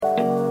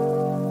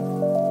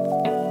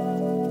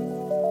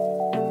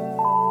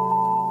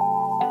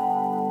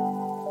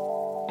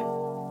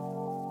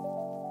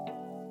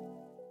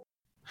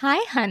Hi,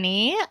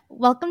 honey.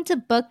 Welcome to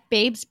Book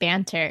Babes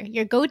Banter,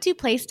 your go to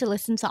place to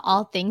listen to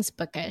all things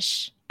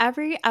bookish.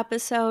 Every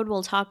episode,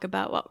 we'll talk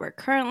about what we're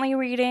currently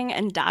reading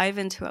and dive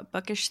into a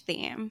bookish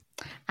theme.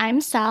 I'm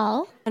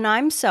Sal. And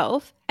I'm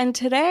Soph, and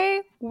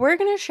today we're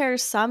going to share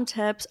some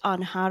tips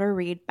on how to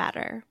read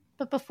better.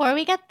 But before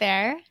we get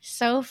there,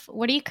 Soph,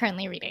 what are you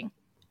currently reading?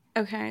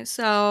 Okay,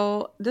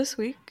 so this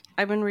week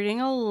I've been reading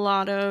a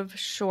lot of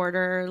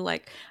shorter, I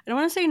don't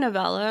want to say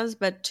novellas,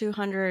 but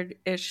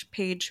 200-ish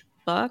page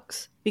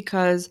books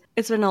because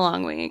it's been a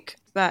long week.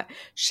 But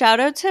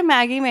shout out to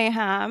Maggie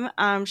Mayhem.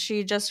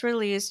 She just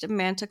released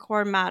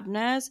Manticore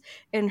Madness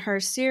in her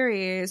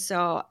series.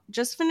 So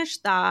just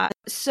finished that.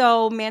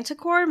 So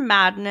Manticore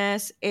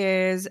Madness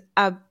is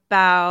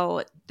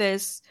about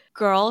this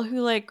girl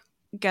who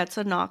gets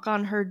a knock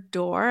on her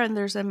door and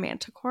there's a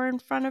manticore in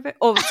front of it.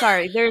 Oh,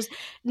 sorry. There's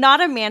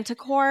not a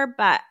manticore,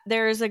 but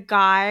there's a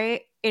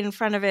guy in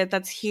front of it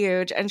that's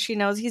huge and she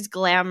knows he's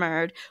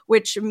glamored,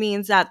 which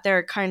means that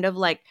they're kind of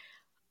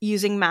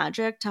using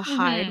magic to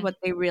hide what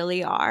they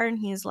really are. And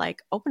he's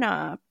like, open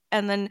up.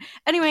 And then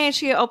anyway,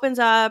 she opens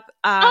up.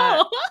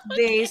 Okay.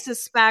 They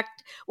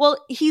suspect,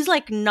 he's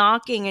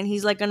knocking and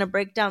he's going to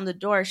break down the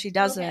door. She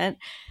doesn't. Okay.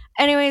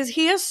 Anyways,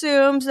 he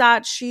assumes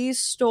that she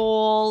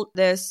stole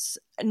this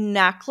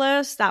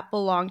necklace that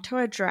belonged to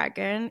a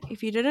dragon.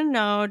 If you didn't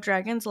know,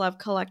 dragons love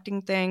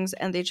collecting things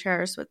and they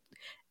cherish what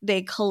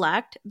they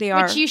collect.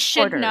 Which you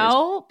should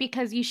know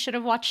because you should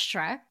have watched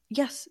Shrek.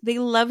 Yes, they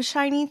love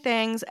shiny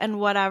things, and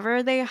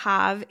whatever they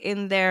have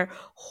in their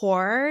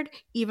hoard,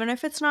 even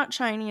if it's not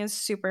shiny, is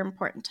super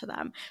important to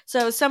them.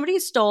 So somebody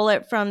stole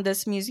it from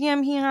this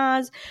museum he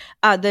has,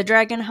 the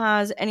dragon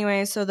has.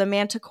 Anyway, so the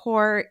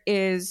manticore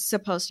is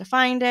supposed to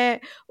find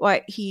it.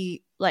 What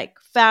he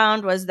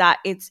found was that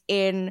it's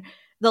in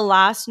the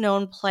last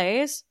known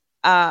place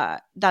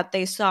that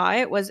they saw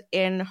it was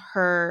in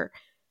her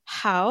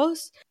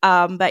house.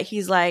 But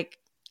he's like,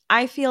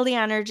 I feel the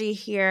energy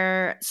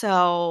here,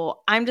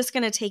 so I'm just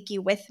going to take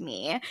you with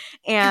me.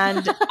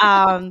 And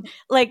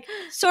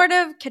sort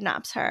of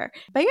kidnaps her.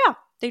 But yeah,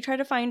 they try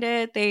to find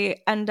it.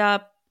 They end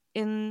up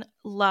in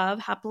love,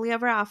 happily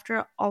ever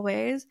after,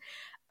 always.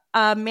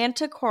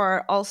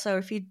 Manticore, also,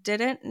 if you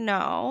didn't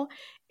know,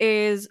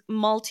 is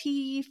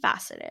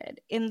multifaceted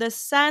in the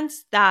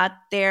sense that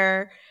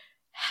their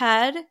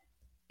head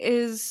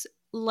is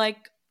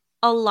like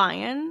a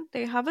lion.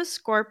 They have a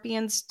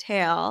scorpion's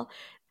tail.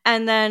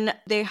 And then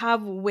they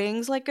have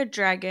wings like a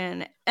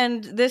dragon.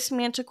 And this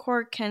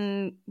manticore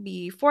can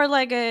be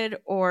four-legged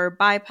or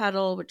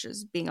bipedal, which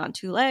is being on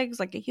two legs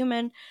like a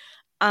human.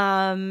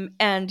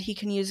 And he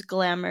can use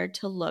glamour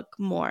to look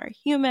more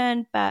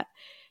human. But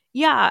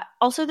yeah,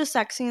 also the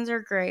sex scenes are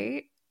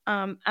great,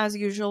 as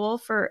usual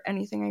for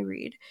anything I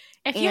read.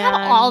 If you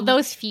have all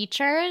those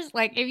features,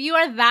 if you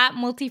are that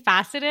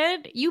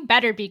multifaceted, you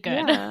better be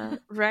good. Yeah,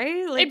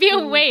 right? It'd be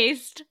a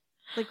waste.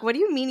 What do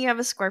you mean you have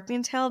a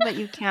scorpion tail but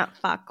you can't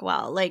fuck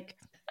well? It's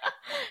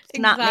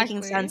not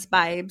making sense,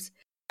 vibes.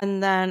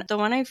 And then the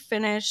one I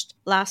finished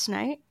last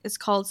night is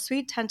called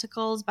Sweet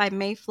Tentacles by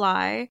May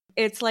Fly.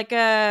 It's like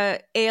a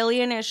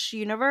alien-ish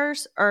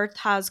universe. Earth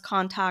has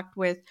contact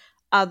with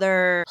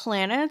other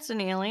planets and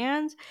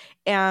aliens,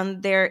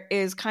 and there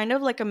is kind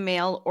of a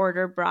mail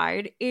order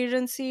bride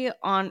agency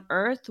on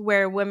Earth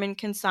where women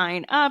can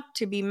sign up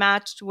to be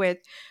matched with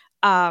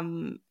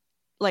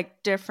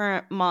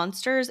different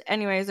monsters.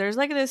 Anyways, there's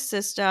this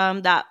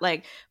system that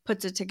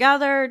puts it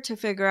together to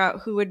figure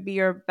out who would be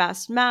your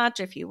best match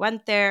if you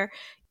went there.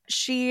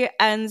 She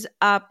ends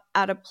up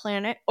at a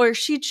planet, or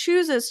she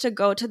chooses to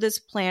go to this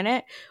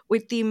planet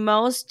with the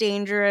most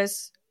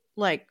dangerous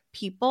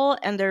people,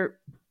 and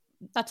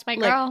that's my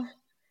girl.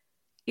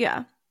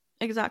 Yeah,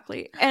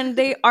 exactly. And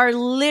they are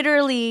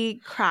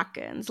literally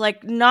krakens,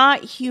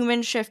 not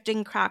human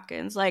shifting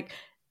krakens.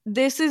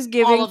 This is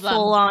giving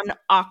full on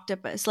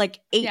octopus,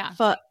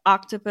 8-foot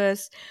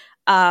octopus,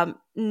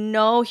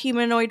 no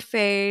humanoid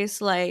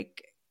face,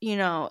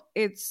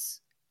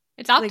 it's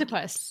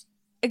octopus.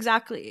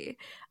 Exactly.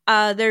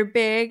 They're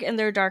big and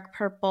they're dark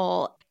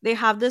purple. They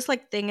have this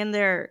thing in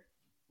their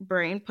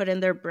brain, put in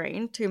their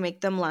brain to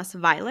make them less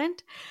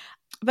violent.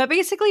 But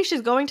basically,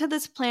 she's going to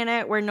this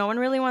planet where no one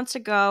really wants to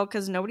go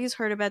because nobody's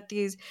heard about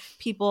these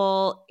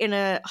people in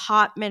a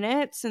hot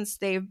minute since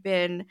they've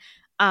been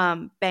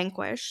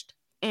vanquished.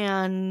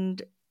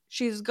 And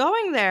she's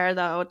going there,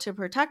 though, to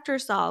protect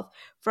herself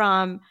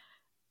from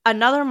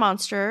another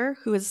monster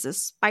who is the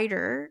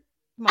spider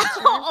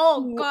monster.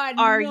 Oh, God,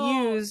 are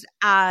used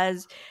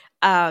as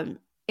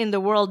in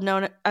the world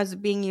known as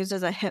being used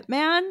as a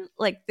hitman.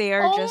 They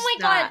are just my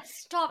God,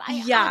 stop.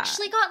 I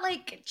actually got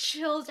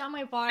chills down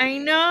my body. I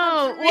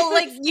know.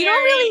 Really you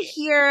don't really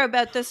hear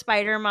about the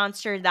spider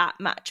monster that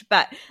much,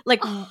 but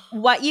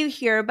what you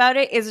hear about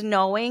it is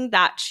knowing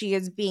that she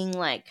is being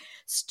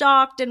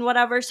stalked and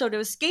whatever. So to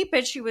escape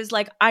it, she was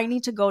like, I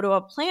need to go to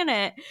a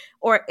planet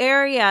or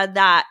area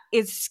that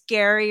is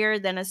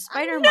scarier than a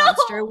spider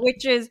monster,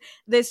 which is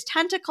this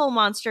tentacle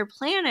monster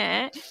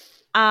planet.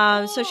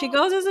 So she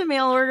goes as a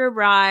mail order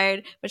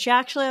bride, but she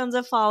actually ends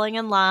up falling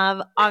in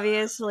love,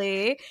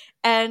 obviously.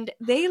 And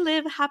they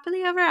live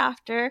happily ever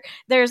after.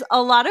 There's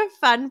a lot of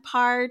fun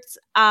parts.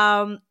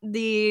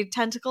 The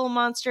tentacle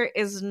monster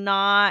is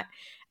not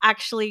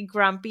actually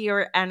grumpy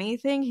or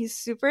anything. He's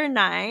super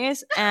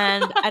nice.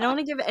 And I don't want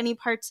to give any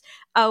parts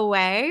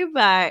away,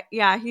 but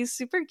yeah, he's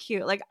super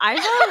cute. Like, I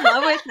fell in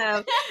love with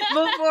him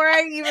before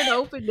I even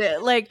opened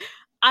it. Like,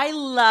 I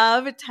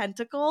love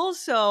tentacles,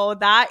 so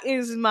that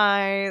is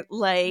my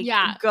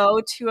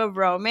go-to of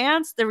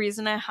romance. The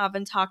reason I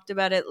haven't talked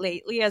about it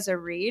lately as a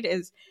read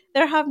is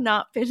there have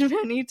not been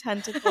many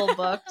tentacle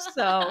books.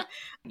 So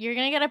you're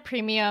gonna get a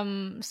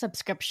premium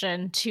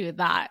subscription to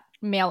that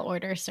mail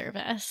order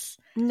service.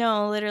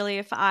 No, literally,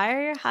 if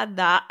I had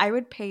that, I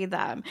would pay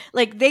them.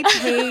 Like, they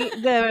pay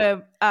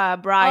the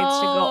brides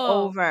to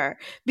go over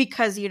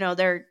because,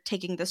 they're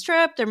taking this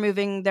trip. They're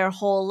moving their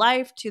whole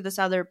life to this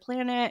other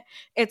planet.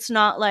 It's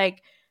not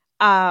like,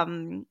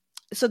 so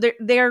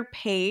they're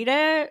paid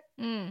it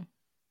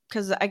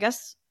because I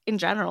guess in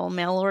general,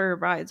 mail order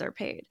brides are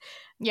paid.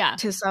 Yeah.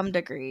 To some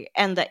degree,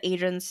 and the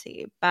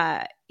agency.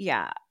 But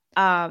yeah.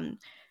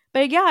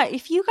 But yeah,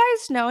 if you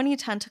guys know any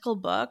tentacle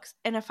books,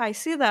 and if I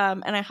see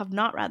them and I have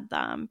not read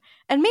them,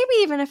 and maybe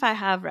even if I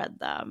have read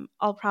them,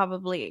 I'll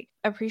probably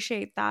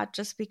appreciate that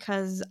just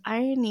because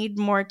I need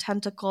more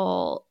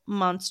tentacle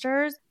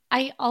monsters.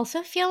 I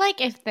also feel like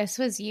if this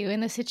was you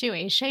in the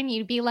situation,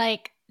 you'd be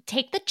like,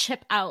 take the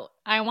chip out.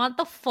 I want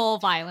the full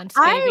violence,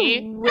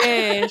 baby. I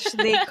wish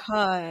they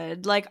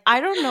could. Like, I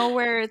don't know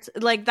where it's,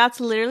 like, that's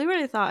literally what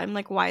I thought. I'm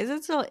like, why is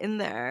it still in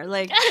there?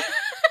 Like,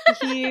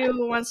 he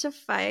wants to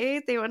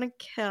fight. They want to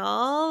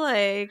kill.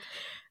 Like,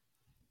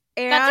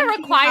 and that's a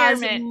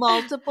requirement. He has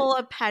multiple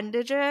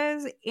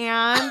appendages,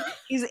 and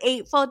he's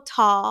 8 foot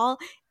tall,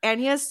 and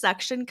he has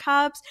suction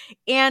cups,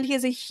 and he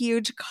has a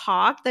huge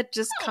cock that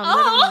just comes out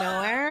of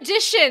nowhere. In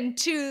addition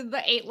to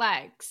the 8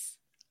 legs.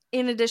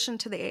 In addition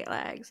to the 8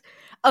 legs.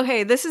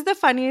 Okay, this is the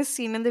funniest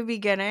scene in the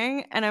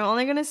beginning, and I'm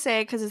only going to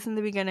say because it's in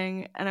the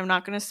beginning, and I'm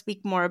not going to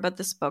speak more about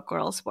this book or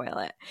I'll spoil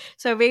it.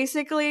 So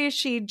basically,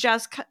 she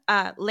just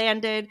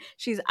landed.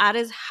 She's at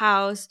his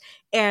house,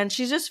 and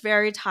she's just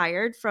very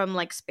tired from,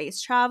 like,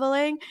 space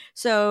traveling.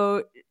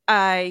 So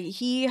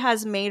he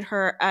has made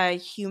her a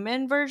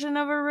human version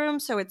of a room,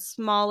 so it's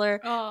smaller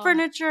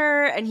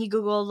furniture, and he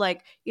Googled,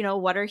 like,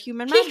 what are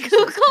human mattresses? He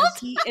Googled?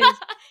 He is,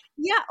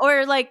 yeah,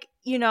 or, like,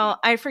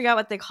 I forgot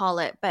what they call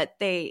it, but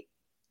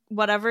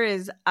whatever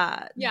is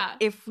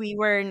if we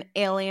were an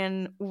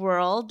alien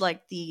world,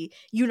 like the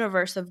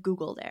universe of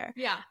Google there.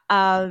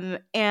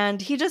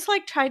 And he just,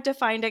 like, tried to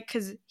find it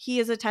because he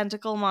is a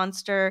tentacle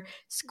monster,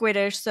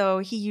 squiddish, so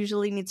he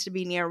usually needs to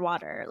be near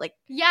water, like,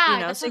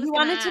 so he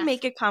wanted to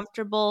make it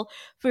comfortable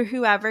for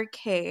whoever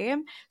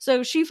came.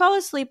 So she fell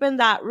asleep in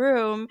that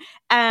room,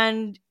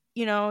 and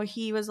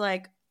he was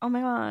like, oh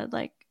my god,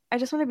 like, I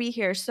just want to be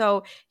here.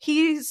 So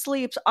he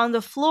sleeps on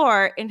the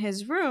floor in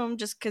his room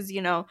just because,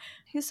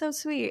 he's so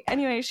sweet.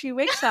 Anyway, she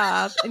wakes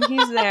up and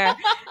he's there,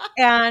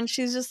 and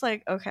she's just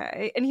like,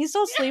 okay. And he's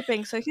still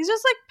sleeping. So he's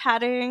just, like,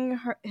 patting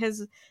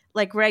his,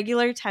 like,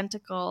 regular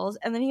tentacles.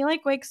 And then he,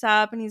 like, wakes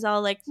up and he's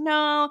all like,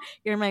 no,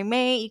 you're my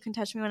mate. You can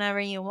touch me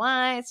whenever you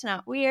want. It's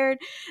not weird.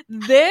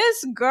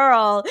 This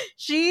girl,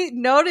 she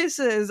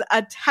notices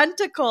a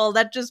tentacle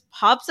that just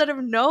pops out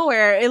of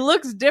nowhere. It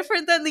looks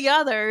different than the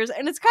others,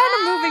 and it's kind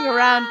of moving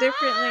around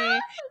differently.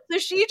 So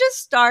she just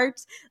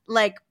starts,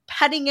 like,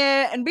 petting it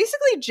and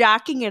basically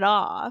jacking it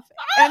off.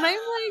 And I'm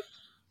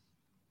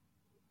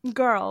like,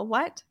 girl,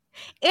 what?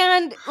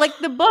 And, like,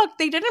 the book,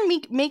 they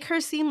didn't make her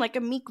seem like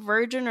a meek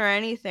virgin or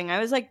anything. I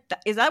was like,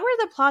 is that where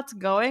the plot's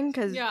going?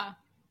 Because,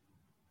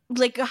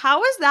 like,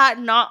 how is that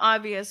not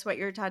obvious what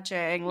you're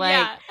touching?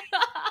 Like,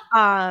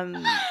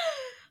 so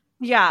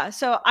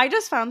I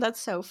just found that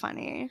so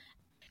funny.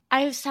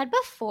 I've said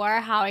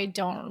before how I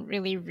don't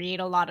really read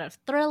a lot of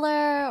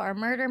thriller or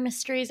murder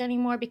mysteries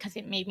anymore because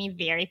it made me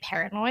very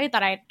paranoid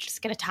that I'd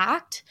just get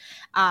attacked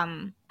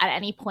at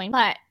any point.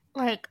 But,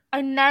 like,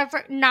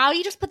 now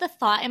you just put the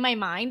thought in my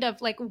mind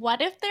of, like,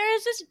 what if there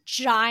is this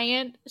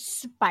giant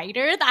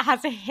spider that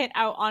has a hit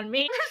out on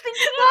me? That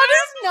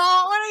is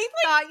not what I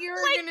thought you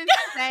were going to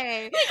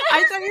say.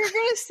 I thought you were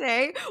going to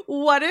say,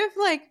 what if,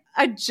 like,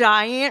 a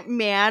giant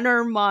man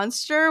or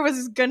monster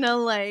was going to,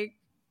 like,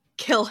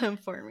 kill him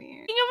for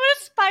me? Think of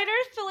a spider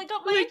filling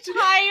up my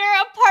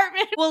entire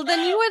apartment. Well,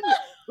 then you would,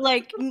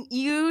 like,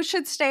 you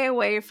should stay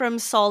away from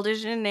Sol de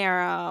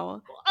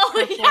Janeiro.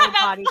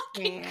 Body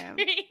cream.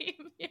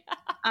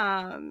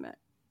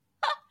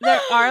 There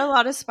are a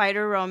lot of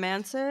spider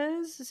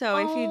romances, so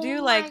if you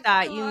do like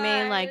that, you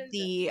may like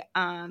the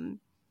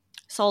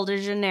Sol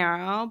de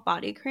Janeiro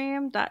body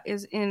cream that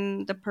is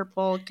in the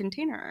purple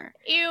container.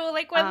 Ew,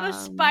 like when the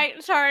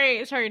spider.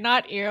 Sorry,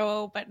 not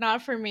ew, but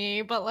not for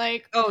me. But,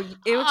 like, ew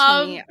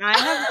to me. I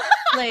have,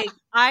 like,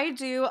 I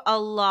do a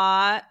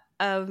lot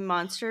of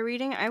monster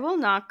reading. I will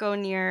not go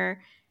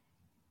near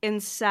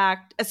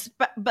insect,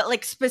 but,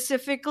 like,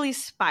 specifically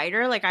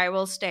spider. Like, I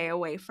will stay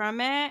away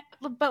from it.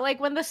 but like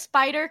when the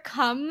spider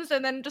comes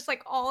and then just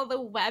like all the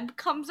web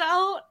comes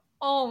out.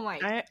 Oh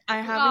my I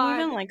haven't God.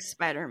 even liked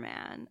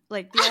Spider-Man.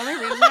 Like the only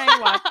reason I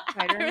watched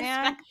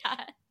Spider-Man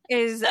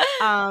is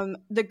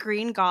the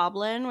Green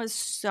Goblin was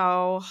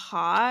so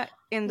hot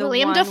in the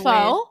William one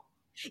Dafoe.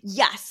 with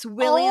yes,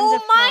 William Oh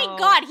Dafoe. my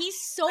God, he's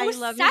so I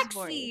love his voice.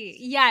 sexy.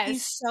 Yes.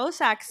 He's so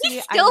sexy.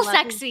 He's I still love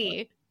his voice.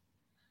 sexy.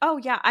 Oh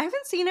yeah, I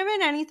haven't seen him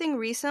in anything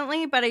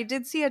recently, but I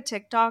did see a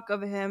TikTok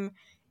of him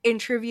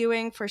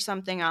interviewing for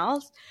something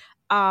else.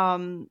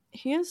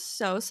 He is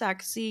so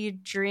sexy,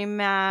 dream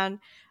man.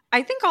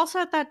 I think also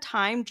at that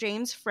time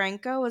James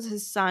Franco was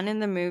his son in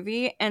the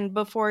movie, and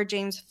before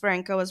James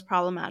Franco was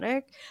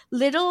problematic,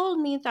 little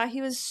me thought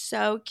he was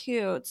so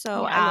cute.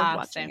 So I loved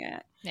watching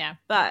it. Yeah.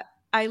 But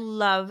I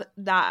love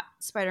that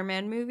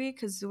Spider-Man movie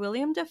because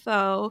William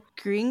Dafoe,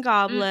 Green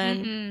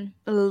Goblin,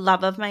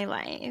 love of my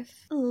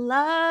life.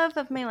 Love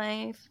of my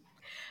life.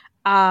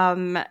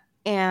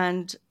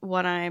 And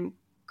what I'm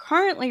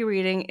currently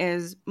reading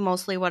is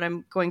mostly what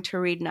I'm going to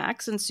read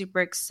next and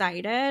super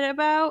excited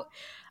about.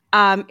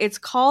 It's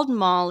called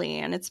Molly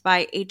and it's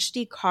by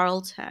H.D.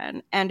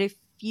 Carlton. And if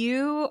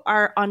you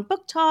are on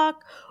Book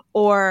Talk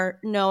or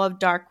know of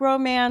dark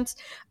romance,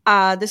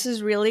 this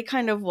is really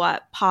kind of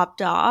what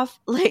popped off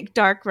like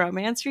dark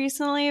romance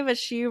recently. But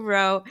she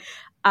wrote,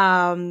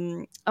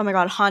 oh my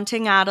God,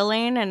 Haunting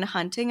Adeline and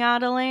Hunting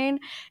Adeline.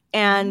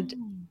 And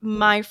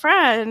my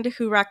friend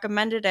who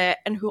recommended it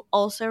and who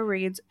also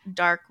reads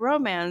dark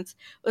romance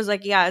was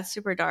like, yeah, it's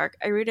super dark.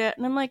 I read it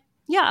and I'm like,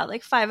 yeah,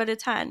 like 5 out of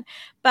 10.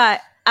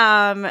 But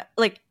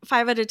like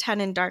 5 out of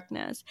 10 in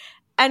darkness.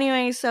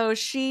 Anyway, so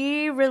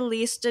she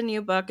released a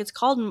new book. It's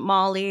called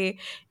Molly.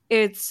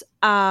 It's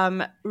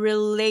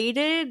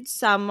related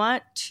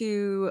somewhat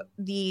to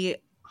the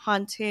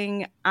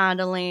Haunting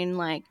Adeline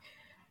like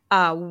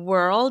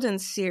world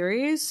and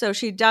series. So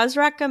she does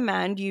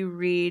recommend you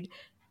read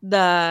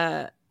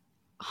the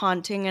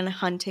Haunting and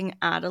Hunting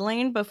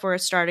Adeline before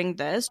starting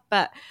this,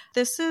 but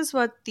this is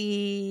what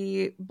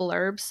the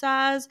blurb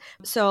says.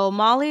 So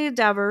Molly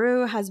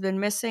Devereux has been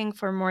missing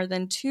for more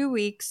than 2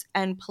 weeks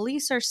and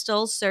police are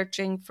still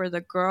searching for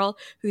the girl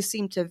who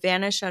seemed to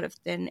vanish out of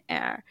thin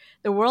air.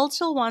 The world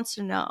still wants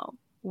to know,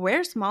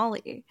 where's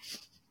Molly?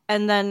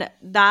 And then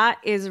that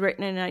is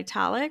written in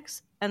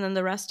italics. And then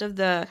the rest of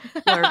the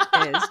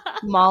blurb is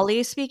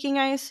Molly speaking,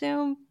 I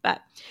assume.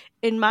 But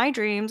in my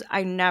dreams,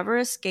 I never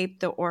escaped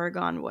the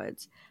Oregon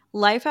woods.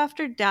 Life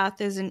after death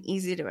isn't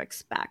easy to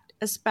expect,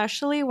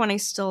 especially when I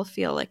still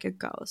feel like a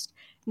ghost.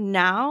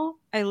 Now,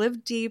 I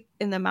live deep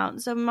in the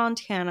mountains of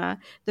Montana,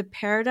 the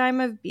paradigm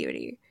of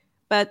beauty.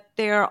 But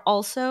they are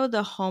also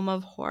the home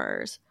of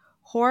horrors.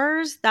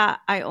 Horrors that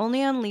I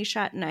only unleash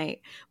at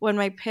night when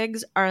my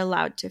pigs are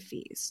allowed to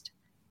feast.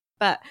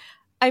 But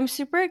I'm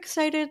super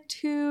excited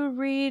to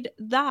read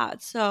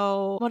that.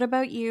 So, what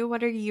about you?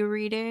 What are you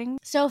reading?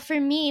 So, for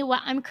me,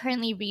 what I'm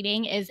currently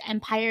reading is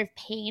Empire of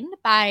Pain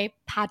by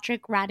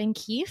Patrick Radden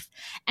Keefe.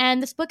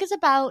 And this book is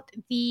about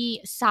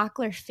the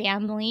Sackler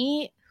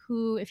family,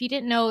 who, if you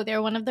didn't know,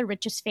 they're one of the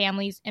richest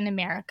families in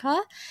America.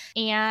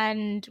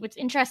 And what's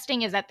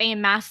interesting is that they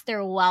amassed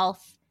their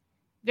wealth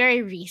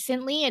very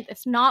recently.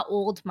 It's not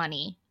old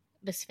money,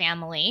 this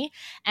family.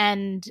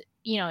 And,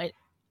 you know,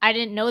 I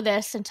didn't know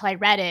this until I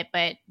read it,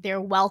 but their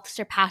wealth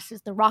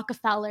surpasses the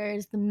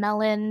Rockefellers, the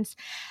Mellons.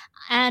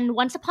 And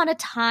once upon a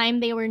time,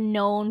 they were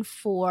known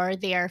for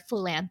their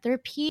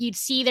philanthropy. You'd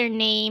see their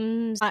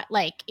names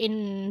like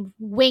in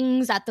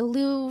wings at the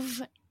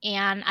Louvre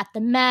and at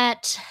the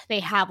Met.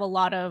 They have a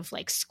lot of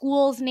like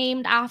schools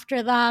named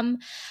after them.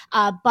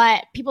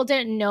 But people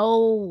didn't know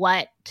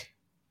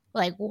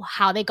like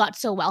how they got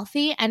so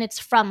wealthy, and it's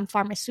from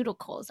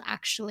pharmaceuticals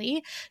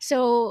actually.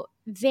 So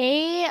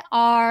they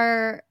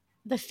are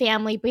the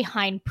family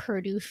behind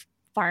Purdue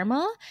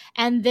Pharma,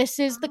 and this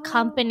is the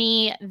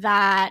company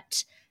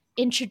that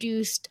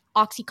introduced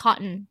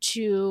OxyContin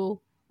to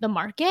the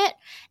market,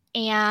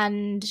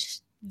 and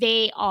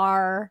they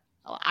are,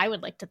 I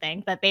would like to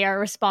think that they are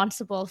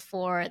responsible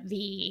for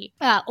the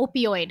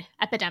opioid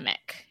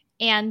epidemic,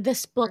 and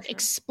this book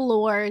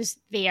explores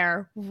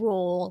their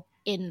role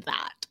in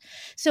that.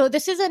 So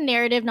this is a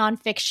narrative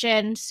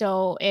nonfiction,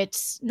 so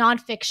it's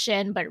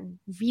nonfiction, but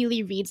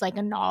really reads like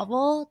a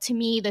novel. To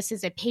me, this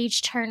is a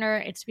page turner.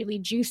 It's really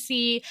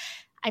juicy.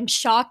 I'm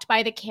shocked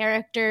by the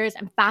characters.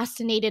 I'm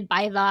fascinated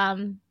by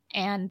them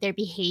and their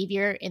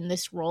behavior in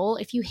this role.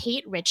 If you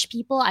hate rich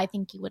people, I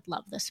think you would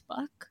love this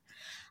book.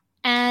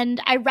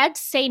 And I read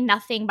Say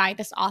Nothing by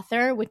this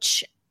author,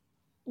 which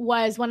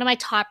was one of my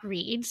top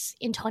reads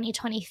in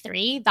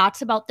 2023.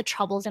 That's about the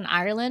Troubles in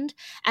Ireland.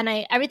 And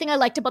everything I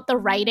liked about the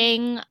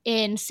writing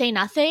in Say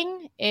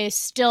Nothing is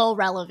still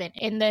relevant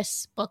in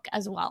this book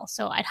as well.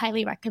 So I'd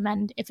highly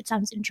recommend if it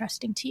sounds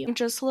interesting to you. I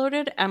just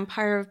loaded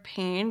Empire of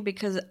Pain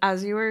because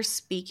as you were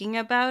speaking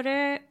about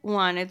it,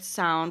 one, it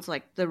sounds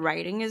like the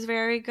writing is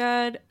very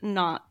good,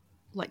 not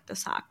like the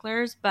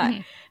Sacklers, but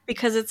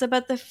because it's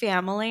about the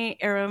family,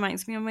 it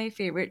reminds me of my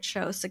favorite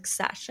show,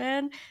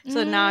 Succession.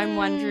 So now I'm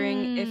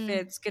wondering if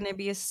it's going to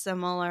be a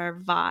similar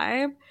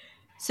vibe.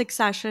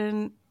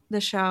 Succession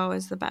the show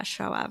is the best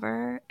show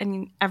ever,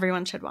 and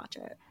everyone should watch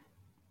it.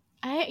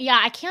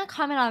 I can't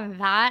comment on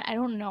that. I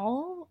don't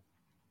know.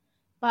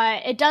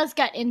 But it does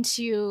get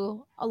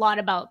into a lot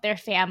about their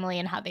family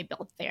and how they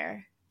built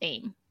their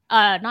fame.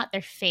 Not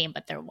their fame,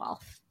 but their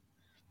wealth.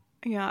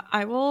 Yeah,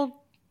 I will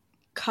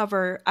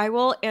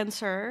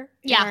answer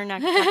in our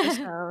next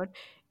episode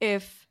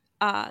if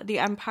The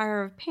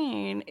Empire of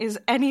Pain is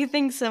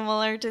anything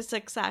similar to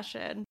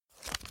Succession.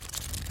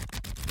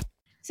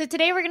 So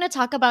today we're going to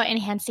talk about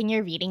enhancing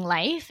your reading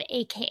life,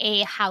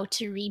 aka how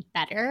to read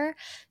better.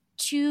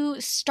 To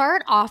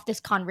start off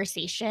this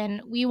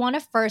conversation, we want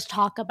to first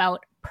talk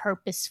about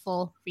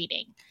purposeful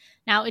reading.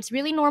 Now, it's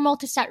really normal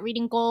to set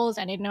reading goals,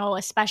 and I know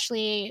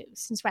especially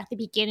since we're at the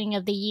beginning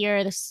of the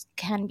year, this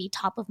can be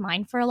top of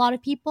mind for a lot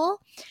of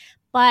people.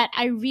 But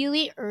I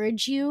really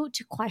urge you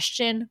to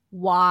question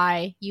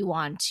why you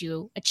want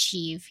to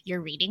achieve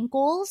your reading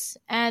goals.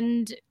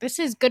 And this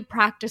is good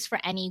practice for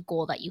any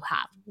goal that you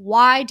have.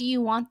 Why do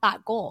you want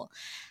that goal?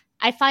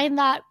 I find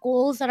that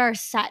goals that are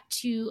set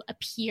to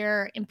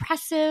appear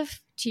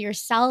impressive to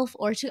yourself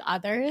or to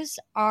others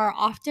are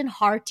often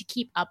hard to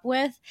keep up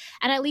with.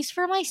 And at least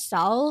for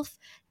myself,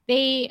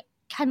 they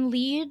often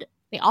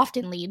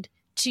lead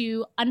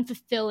to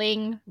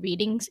unfulfilling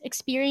reading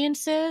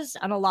experiences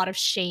and a lot of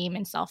shame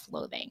and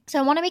self-loathing. So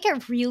I want to make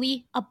it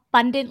really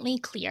abundantly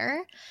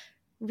clear.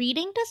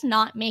 Reading does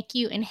not make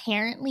you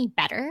inherently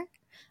better,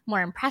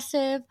 more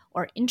impressive,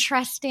 or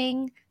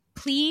interesting.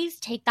 Please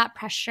take that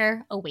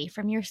pressure away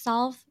from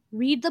yourself.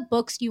 Read the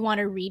books you want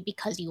to read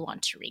because you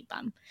want to read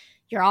them.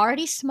 You're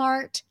already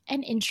smart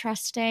and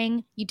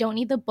interesting. You don't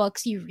need the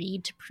books you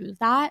read to prove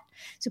that.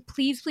 So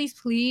please, please,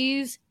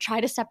 please try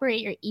to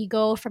separate your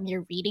ego from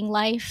your reading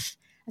life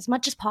as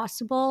much as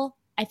possible.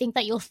 I think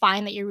that you'll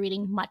find that you're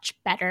reading much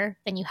better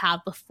than you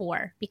have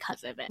before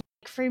because of it.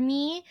 For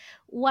me,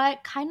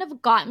 what kind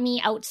of got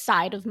me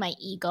outside of my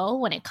ego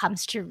when it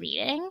comes to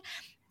reading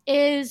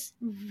is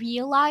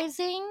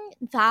realizing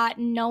that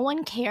no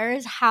one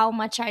cares how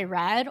much I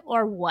read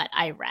or what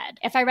I read.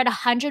 If I read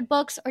 100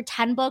 books or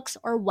 10 books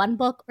or 1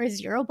 book or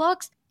 0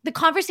 books, the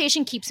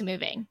conversation keeps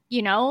moving.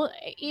 You know,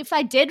 if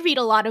I did read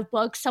a lot of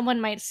books, someone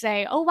might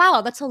say, oh,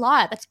 wow, that's a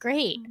lot. That's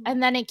great.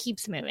 And then it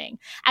keeps moving.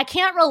 I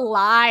can't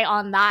rely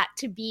on that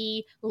to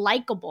be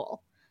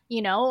likable,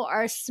 you know,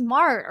 or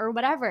smart or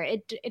whatever.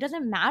 It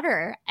doesn't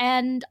matter.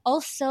 And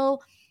also,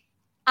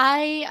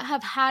 I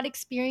have had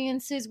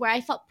experiences where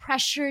I felt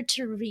pressured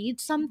to read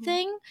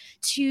something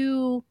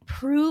to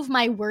prove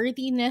my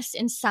worthiness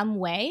in some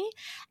way.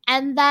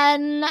 And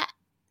then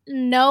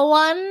no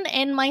one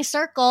in my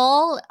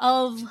circle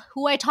of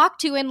who I talk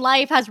to in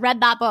life has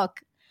read that book.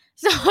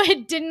 So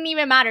it didn't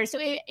even matter. So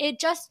it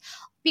just,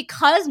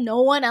 because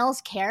no one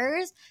else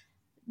cares,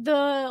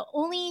 the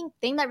only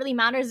thing that really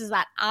matters is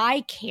that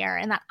I care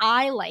and that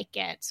I like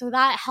it. So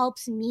that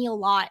helps me a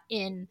lot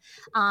in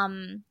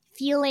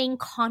feeling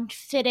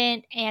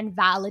confident and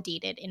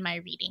validated in my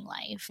reading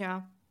life.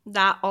 Yeah.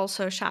 That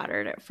also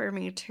shattered it for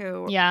me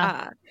too.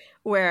 Yeah.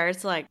 Where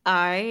it's like,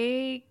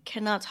 I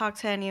cannot talk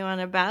to anyone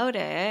about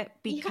it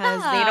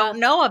because they don't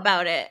know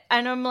about it.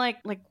 And I'm like,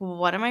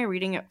 what am I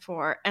reading it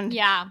for? And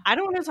I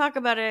don't want to talk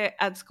about it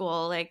at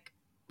school. Like,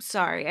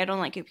 sorry, I don't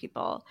like you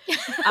people.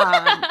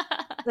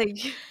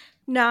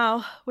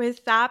 Now,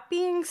 with that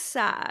being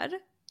said,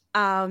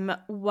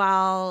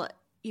 while,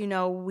 you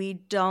know, we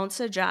don't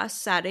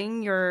suggest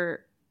setting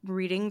your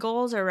reading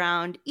goals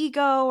around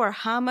ego or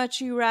how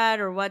much you read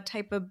or what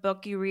type of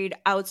book you read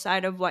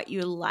outside of what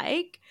you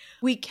like,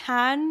 we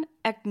can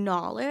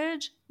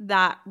acknowledge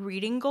that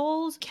reading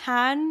goals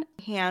can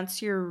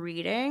enhance your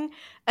reading,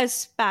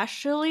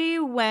 especially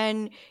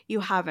when you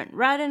haven't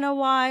read in a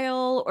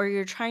while or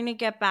you're trying to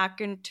get back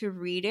into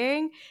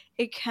reading.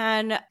 It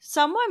can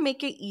somewhat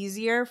make it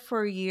easier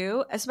for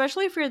you,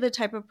 especially if you're the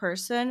type of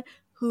person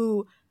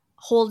who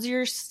holds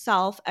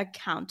yourself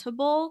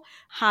accountable,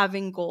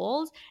 having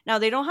goals. Now,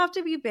 they don't have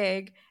to be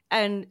big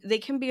and they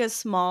can be as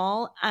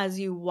small as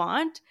you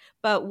want,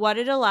 but what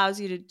it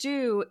allows you to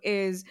do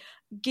is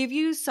give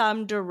you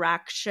some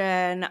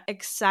direction,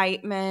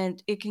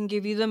 excitement. It can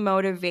give you the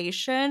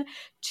motivation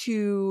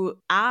to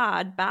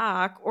add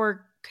back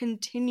or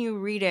continue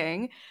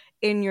reading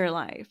in your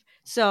life.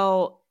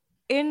 So,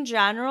 in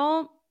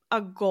general, a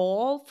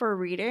goal for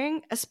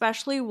reading,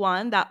 especially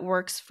one that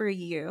works for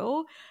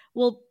you,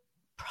 will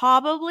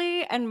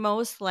probably and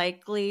most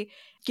likely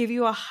give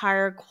you a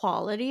higher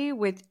quality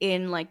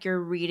within like your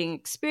reading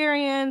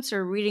experience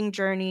or reading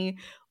journey,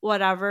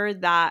 whatever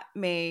that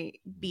may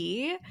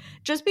be.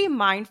 Just be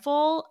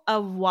mindful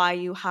of why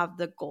you have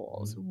the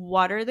goals.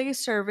 What are they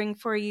serving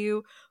for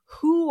you?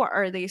 Who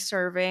are they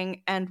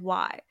serving and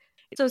why?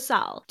 So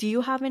Sal, do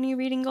you have any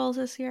reading goals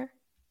this year?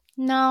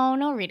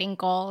 No reading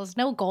goals.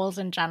 No goals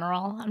in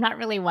general. I'm not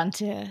really one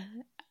to...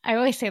 I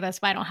always say this,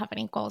 but I don't have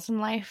any goals in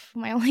life.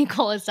 My only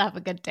goal is to have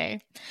a good day.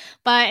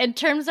 But in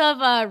terms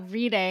of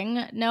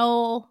reading,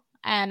 no,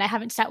 and I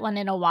haven't set one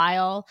in a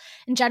while.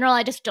 In general,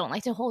 I just don't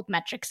like to hold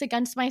metrics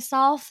against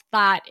myself.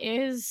 That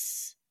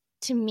is,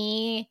 to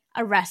me,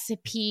 a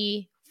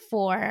recipe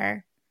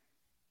for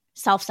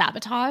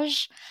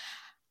self-sabotage.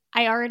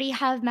 I already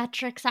have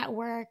metrics at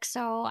work,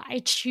 so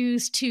I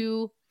choose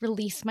to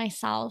release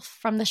myself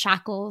from the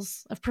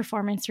shackles of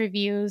performance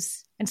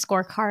reviews and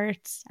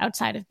scorecards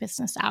outside of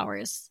business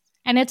hours.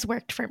 And it's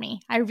worked for me.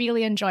 I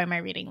really enjoy my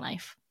reading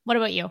life. What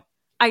about you?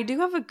 I do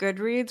have a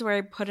Goodreads where I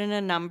put in a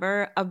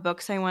number of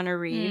books I want to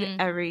read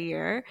every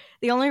year.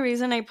 The only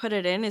reason I put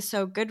it in is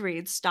so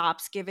Goodreads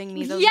stops giving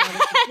me those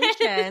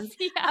notifications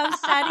of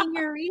setting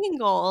your reading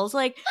goals.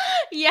 Like,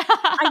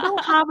 I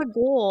don't have a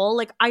goal.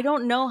 Like, I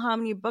don't know how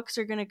many books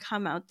are going to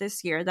come out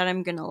this year that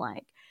I'm going to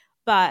like.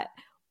 But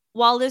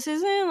while this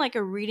isn't like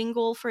a reading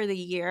goal for the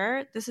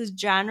year, this is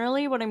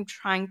generally what I'm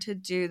trying to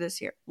do this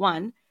year.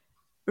 One,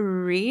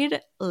 read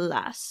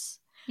less.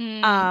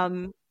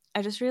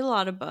 I just read a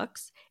lot of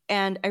books,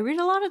 and I read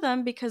a lot of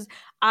them because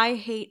I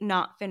hate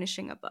not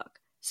finishing a book.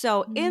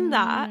 So in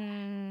that,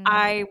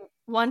 I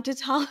want to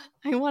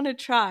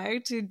try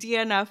to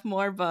DNF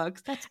more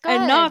books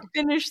and not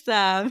finish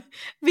them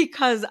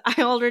because I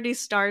already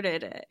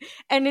started it.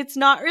 And it's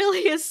not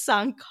really a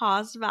sunk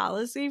cost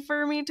fallacy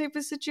for me type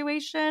of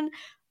situation.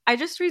 I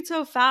just read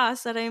so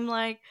fast that I'm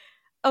like,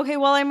 okay,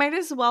 well, I might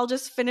as well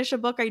just finish a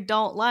book I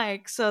don't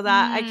like so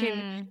that I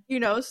can,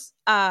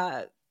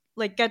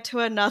 like get to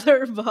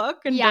another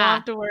book and don't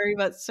have to worry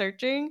about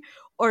searching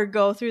or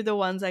go through the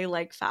ones I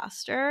like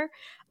faster.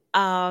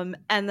 And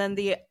then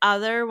the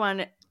other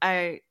one,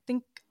 I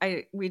think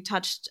we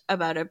touched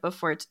about it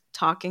before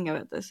talking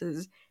about this,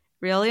 is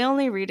really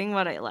only reading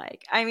what I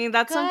like. I mean,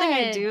 that's something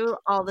I do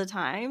all the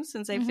time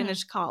since I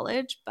finished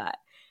college. But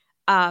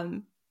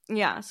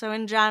so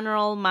in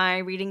general, my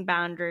reading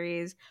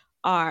boundaries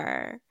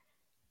are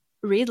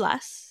read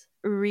less,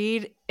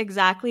 read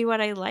exactly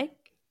what I like.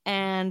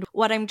 And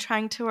what I'm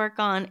trying to work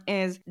on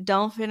is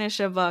don't finish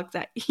a book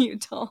that you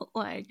don't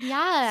like.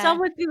 Yeah.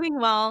 Somewhat doing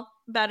well,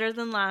 better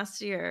than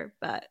last year,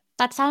 but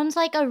that sounds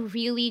like a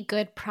really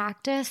good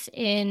practice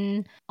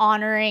in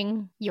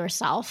honoring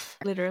yourself.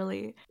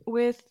 Literally.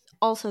 With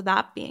also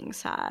that being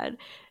said,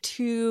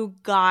 to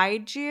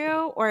guide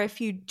you, or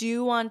if you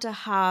do want to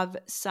have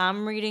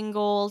some reading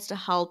goals to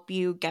help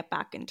you get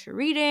back into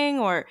reading,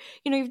 or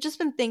you've just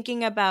been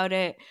thinking about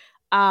it,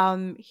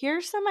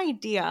 here's some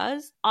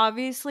ideas.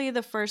 Obviously,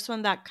 the first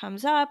one that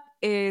comes up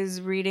is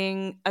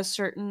reading a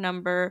certain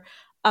number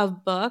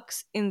of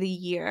books in the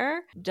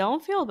year.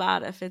 Don't feel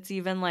bad if it's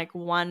even like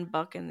one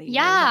book in the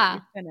year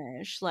that you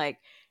finish. Like,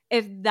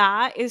 if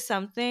that is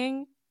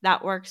something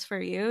that works for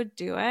you,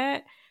 do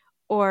it.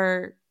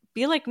 Or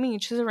be like me,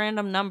 choose a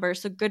random number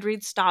so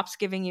Goodreads stops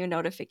giving you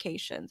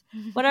notifications.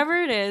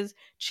 Whatever it is,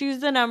 choose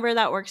the number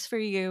that works for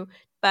you.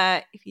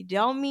 But if you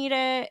don't meet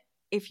it,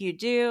 if you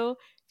do,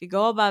 if you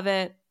go above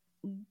it,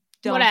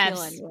 don't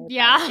feel anywhere.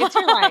 It's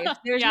your life.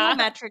 There's no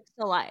metrics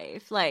to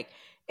life. Like,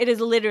 it is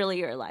literally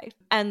your life.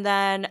 And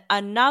then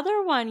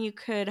another one you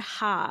could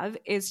have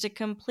is to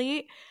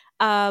complete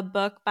a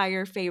book by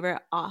your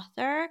favorite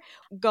author,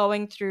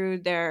 going through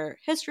their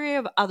history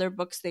of other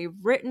books they've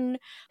written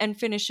and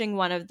finishing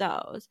one of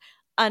those.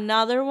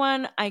 Another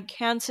one I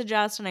can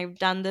suggest, and I've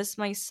done this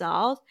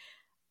myself,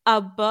 a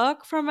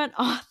book from an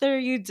author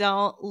you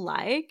don't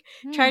like.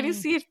 Try to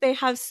see if they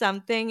have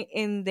something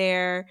in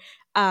their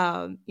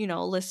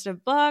list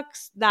of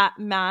books that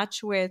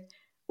match with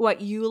what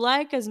you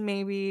like, as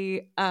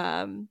maybe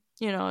a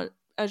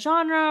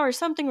genre or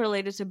something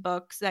related to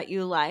books that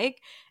you like,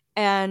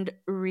 and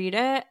read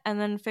it and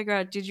then figure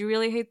out, did you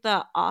really hate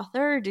the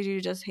author or did you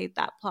just hate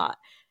that plot?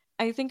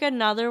 I think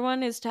another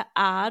one is to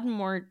add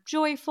more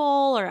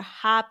joyful or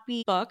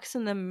happy books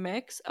in the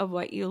mix of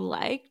what you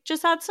like.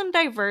 Just add some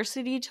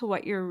diversity to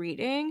what you're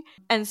reading.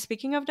 And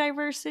speaking of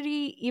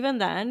diversity, even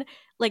then,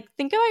 like,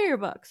 think about your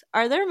books.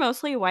 Are there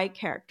mostly white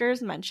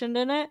characters mentioned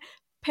in it?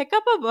 Pick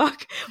up a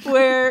book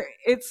where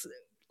it's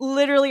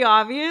literally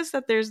obvious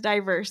that there's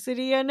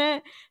diversity in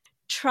it.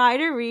 Try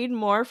to read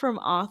more from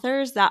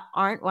authors that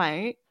aren't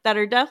white, that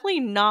are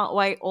definitely not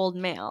white old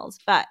males,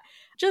 but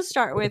just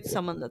start with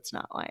someone that's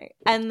not white.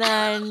 And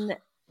then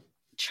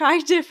try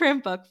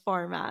different book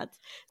formats.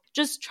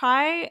 Just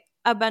try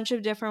a bunch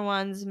of different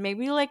ones,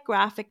 maybe like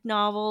graphic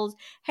novels.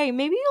 Hey,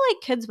 maybe you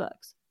like kids'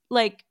 books.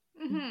 Like,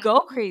 go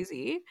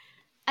crazy.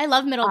 I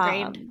love middle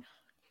grade.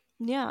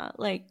 Yeah,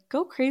 like,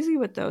 go crazy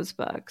with those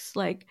books.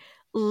 Like,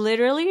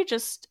 literally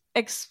just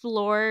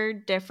explore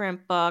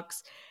different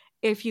books.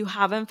 If you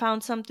haven't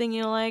found something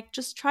you like,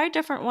 just try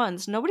different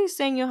ones. Nobody's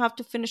saying you have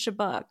to finish a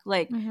book.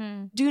 Like,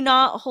 do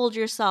not hold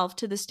yourself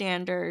to the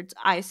standards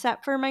I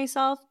set for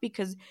myself,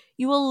 because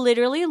you will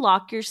literally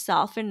lock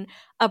yourself in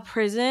a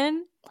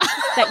prison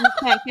that you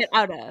can't get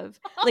out of.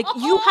 Like,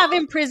 you have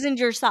imprisoned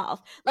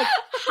yourself. Like,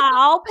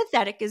 how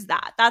pathetic is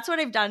that? That's what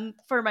I've done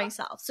for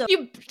myself. So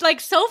you,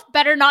 like, Soph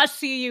better not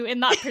see you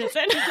in that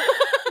prison.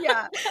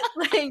 Yeah,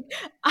 like,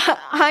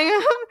 I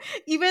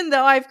am, even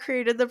though I've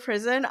created the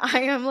prison,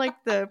 I am like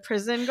the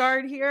prison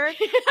guard here.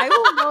 I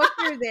will know if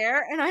you're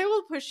there and I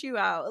will push you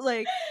out.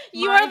 Like,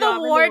 you are the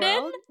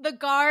warden, the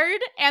guard,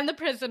 and the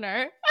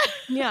prisoner.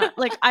 Yeah,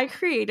 like, I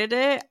created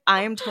it.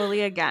 I am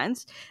totally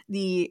against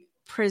the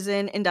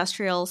prison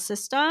industrial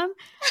system.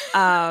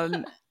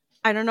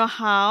 I don't know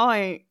how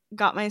I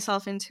got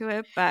myself into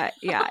it, but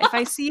yeah, if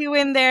I see you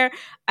in there,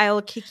 I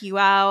will kick you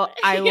out.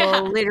 I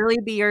will literally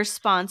be your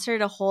sponsor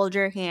to hold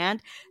your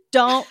hand.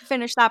 Don't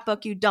finish that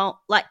book you don't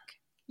like.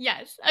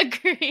 Yes,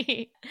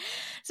 agree.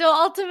 So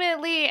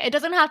ultimately, it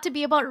doesn't have to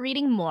be about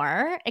reading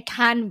more. It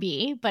can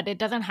be, but it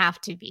doesn't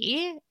have to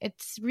be.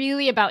 It's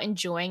really about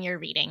enjoying your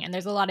reading, and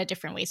there's a lot of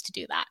different ways to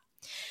do that.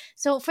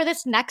 So, for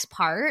this next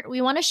part,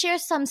 we want to share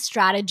some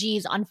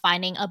strategies on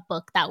finding a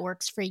book that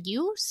works for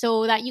you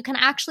so that you can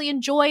actually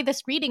enjoy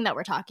this reading that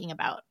we're talking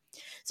about.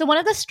 So, one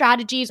of the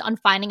strategies on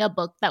finding a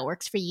book that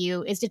works for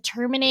you is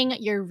determining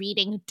your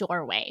reading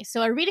doorway.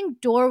 So, a reading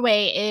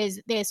doorway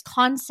is this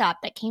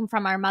concept that came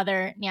from our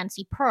mother,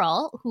 Nancy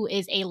Pearl, who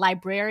is a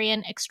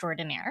librarian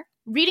extraordinaire.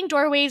 Reading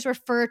doorways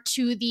refer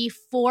to the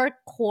 4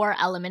 core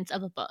elements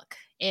of a book: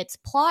 it's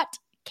plot,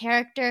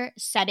 character,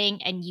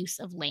 setting, and use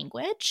of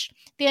language.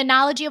 The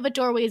analogy of a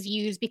doorway is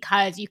used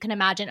because you can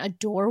imagine a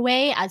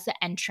doorway as the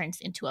entrance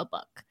into a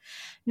book.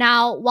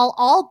 Now, while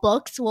all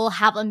books will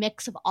have a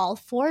mix of all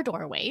 4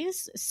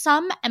 doorways,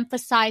 some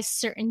emphasize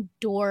certain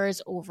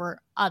doors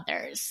over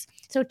others.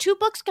 So 2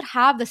 books could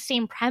have the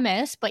same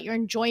premise, but your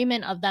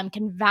enjoyment of them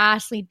can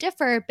vastly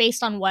differ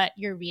based on what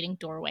your reading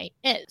doorway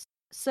is.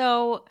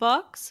 So,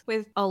 books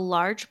with a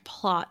large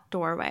plot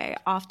doorway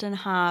often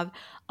have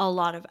a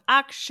lot of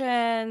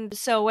action.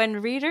 So,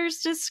 when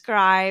readers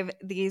describe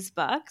these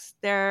books,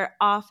 they're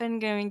often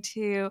going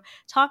to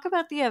talk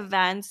about the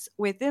events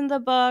within the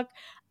book.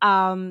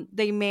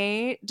 They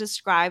may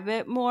describe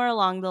it more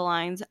along the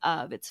lines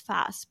of it's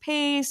fast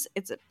paced,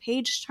 it's a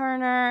page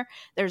turner,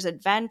 there's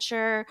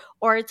adventure,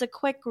 or it's a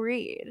quick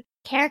read.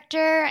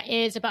 Character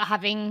is about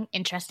having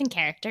interesting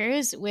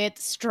characters with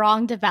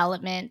strong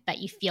development that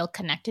you feel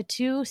connected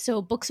to.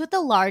 So, books with a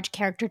large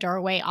character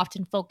doorway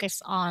often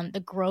focus on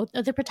the growth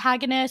of the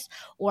protagonist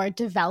or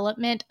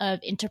development of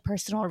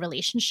interpersonal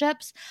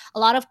relationships. A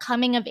lot of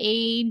coming of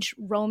age,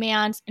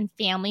 romance, and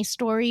family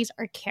stories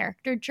are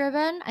character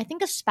driven. I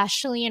think,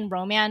 especially in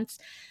romance,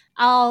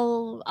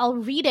 I'll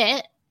read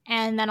it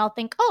and then I'll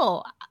think,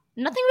 oh,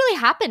 nothing really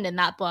happened in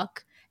that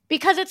book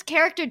because it's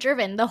character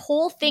driven. The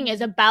whole thing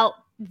is about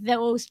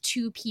those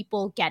 2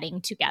 people getting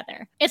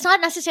together. It's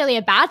not necessarily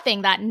a bad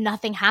thing that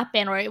nothing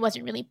happened or it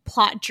wasn't really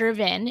plot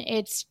driven.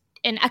 It's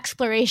an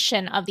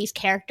exploration of these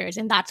characters,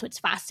 and that's what's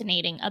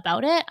fascinating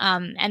about it.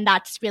 And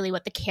that's really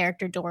what the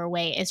character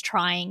doorway is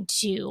trying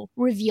to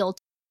reveal.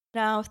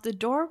 Now, if the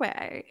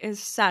doorway is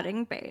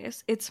setting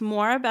based, it's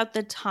more about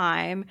the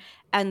time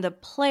and the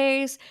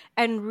place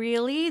and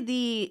really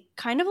the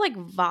kind of like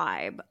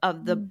vibe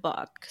of the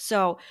book.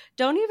 So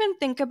don't even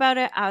think about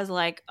it as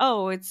like,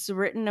 oh, it's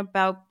written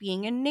about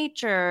being in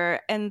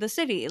nature and the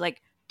city.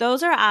 Like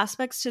those are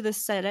aspects to the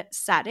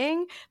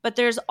setting, but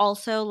there's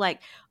also like,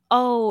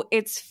 oh,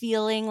 it's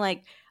feeling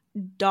like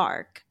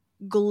dark,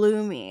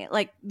 gloomy,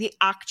 like the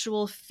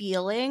actual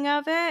feeling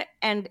of it.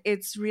 And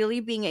it's really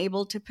being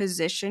able to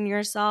position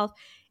yourself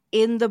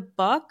in the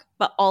book,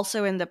 but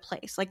also in the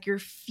place. Like you're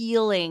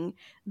feeling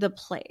the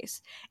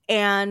place.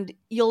 And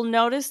you'll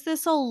notice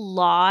this a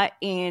lot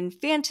in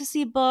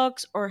fantasy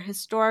books or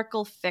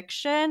historical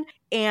fiction.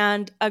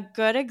 And a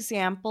good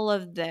example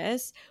of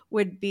this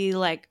would be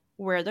like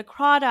Where the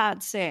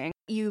Crawdads Sing.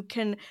 You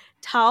can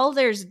tell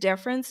there's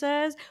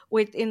differences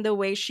within the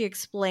way she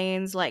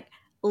explains like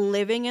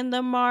living in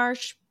the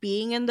marsh,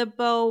 being in the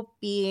boat,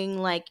 being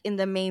like in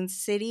the main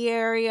city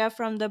area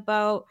from the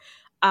boat,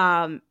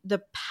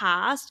 the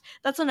past.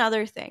 That's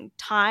another thing.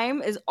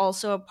 Time is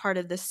also a part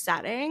of the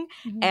setting,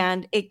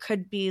 and it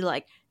could be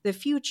like the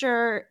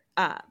future,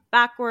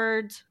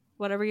 backwards,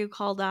 whatever you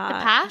call that.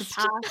 The past?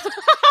 The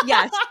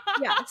past.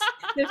 Yes.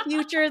 The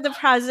future, the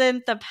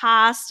present, the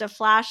past, a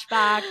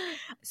flashback.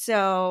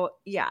 So,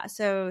 yeah.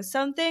 So,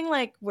 something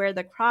like Where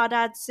the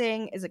Crawdads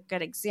Sing is a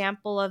good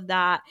example of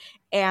that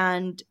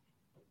and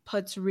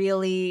puts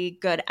really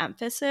good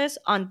emphasis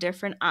on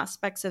different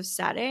aspects of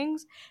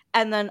settings.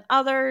 And then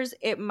others,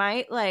 it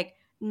might like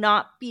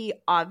not be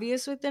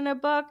obvious within a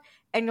book.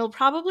 And you'll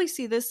probably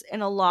see this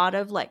in a lot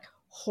of like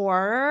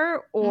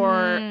horror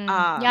or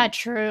yeah,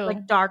 true,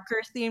 like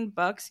darker themed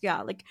books.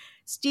 Yeah, like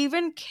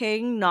Stephen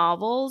King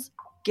novels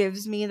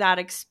gives me that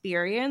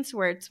experience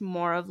where it's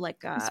more of like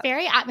it's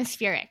very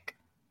atmospheric.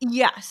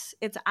 Yes,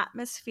 it's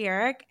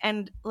atmospheric,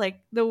 and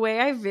like the way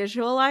I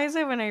visualize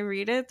it when I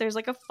read it, there's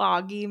like a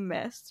foggy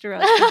mist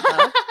throughout the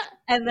book.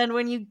 And then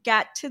when you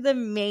get to the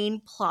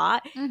main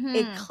plot,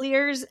 it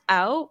clears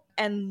out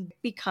and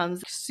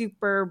becomes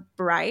super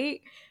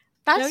bright.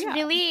 That's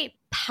really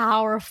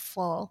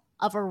powerful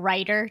of a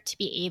writer to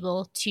be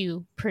able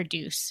to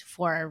produce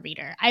for a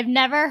reader. I've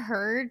never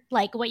heard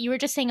like what you were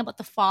just saying about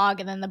the fog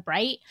and then the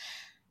bright.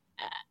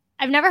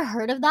 I've never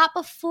heard of that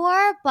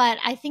before, but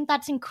I think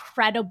that's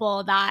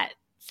incredible that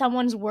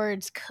someone's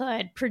words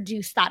could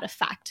produce that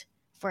effect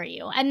for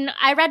you. And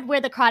I read Where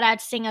the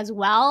Crawdads Sing as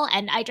well,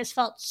 and I just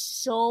felt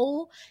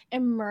so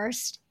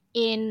immersed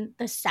in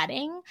the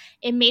setting.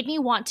 It made me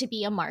want to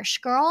be a marsh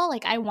girl.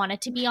 Like I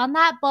wanted to be on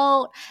that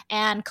boat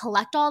and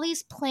collect all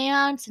these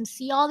plants and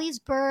see all these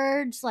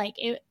birds. Like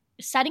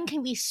setting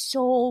can be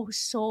so,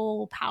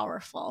 so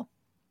powerful.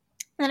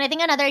 And I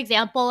think another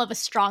example of a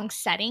strong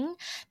setting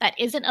that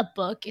isn't a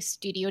book is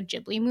Studio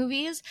Ghibli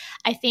movies.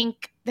 I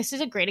think this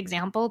is a great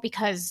example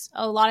because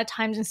a lot of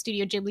times in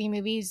Studio Ghibli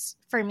movies,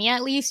 for me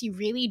at least, you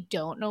really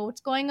don't know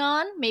what's going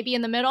on, maybe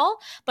in the middle,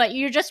 but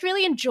you're just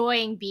really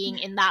enjoying being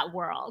in that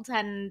world.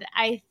 And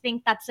I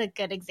think that's a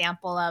good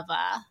example of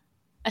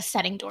a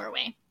setting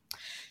doorway.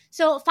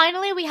 So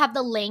finally, we have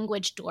the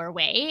language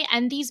doorway,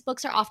 and these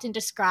books are often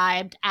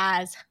described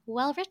as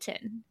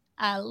well-written,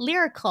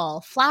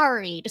 lyrical,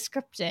 flowery,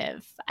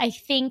 descriptive. I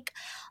think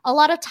a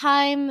lot of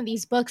time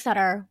these books that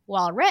are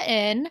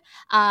well-written,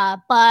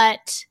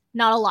 but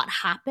not a lot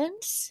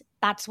happens.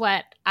 That's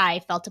what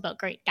I felt about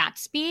Great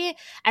Gatsby.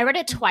 I read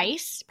it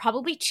twice,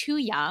 probably too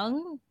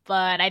young,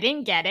 but I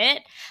didn't get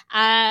it.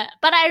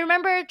 But I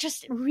remember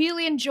just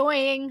really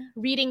enjoying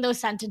reading those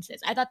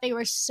sentences. I thought they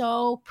were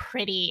so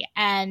pretty,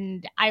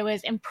 and I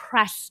was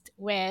impressed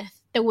with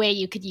the way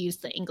you could use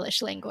the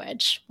English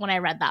language when I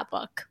read that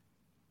book.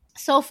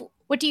 So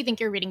what do you think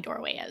your reading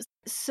doorway is?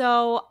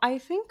 So I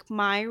think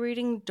my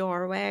reading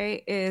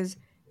doorway is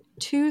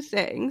two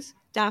things.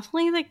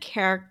 Definitely the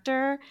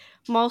character.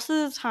 Most of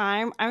the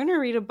time, I'm going to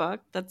read a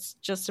book that's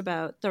just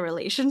about the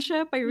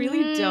relationship. I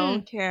really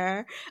don't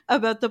care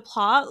about the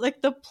plot.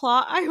 Like, the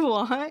plot I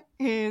want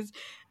is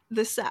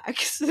the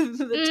sex, the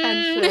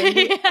tension,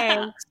 the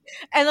angst.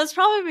 And that's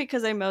probably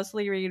because I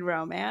mostly read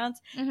romance.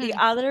 The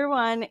other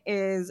one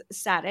is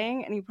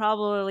setting, and you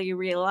probably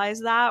realize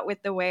that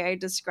with the way I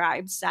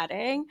describe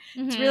setting.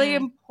 It's really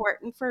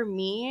important for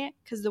me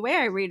because the way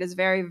I read is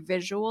very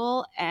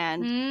visual,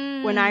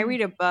 and when I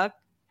read a book,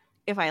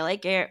 if I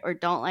like it or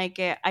don't like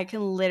it, I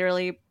can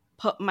literally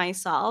put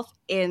myself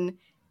in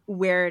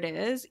where it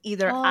is,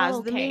 either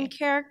as the main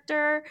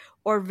character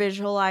or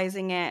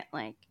visualizing it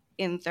like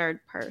in third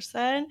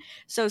person.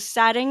 So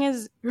setting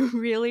is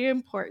really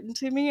important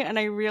to me, and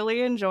I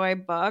really enjoy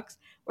books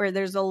where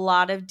there's a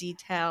lot of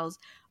details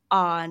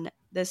on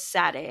the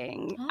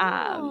setting.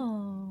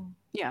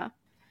 Yeah.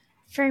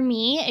 For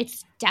me,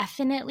 it's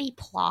definitely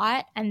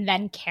plot and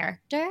then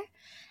character,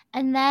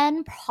 and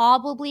then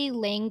probably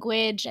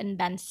language and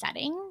then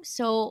setting.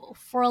 So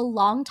for a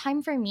long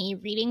time for me,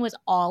 reading was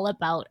all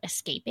about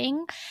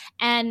escaping,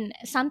 and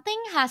something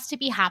has to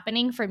be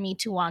happening for me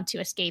to want to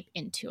escape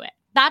into it.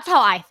 That's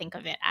how I think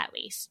of it, at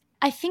least.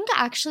 I think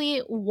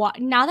actually,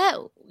 now that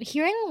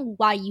hearing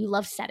why you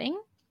love setting,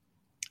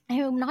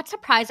 I'm not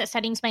surprised that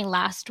setting's my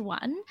last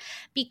one,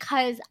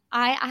 because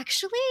I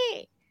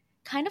actually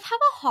kind of have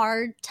a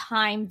hard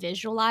time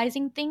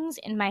visualizing things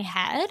in my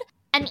head.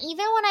 And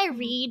even when I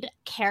read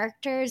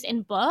characters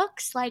in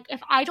books, like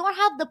if I don't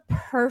have the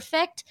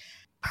perfect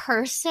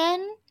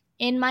person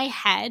in my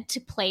head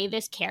to play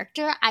this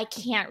character, I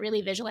can't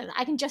really visualize it.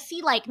 I can just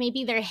see like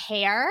maybe their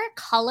hair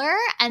color,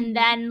 and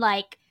then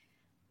like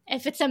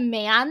if it's a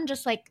man,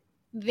 just like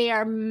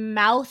their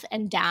mouth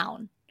and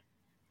down.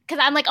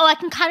 Because I'm like, oh, I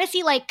can kind of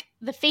see like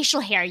the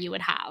facial hair you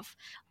would have,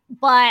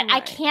 but I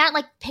can't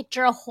like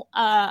picture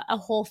a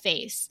whole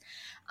face.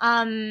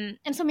 And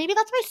so maybe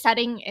that's why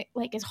setting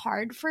like is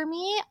hard for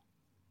me.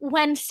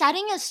 When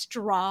setting is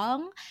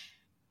strong,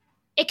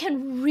 it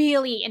can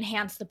really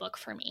enhance the book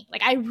for me.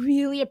 Like I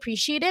really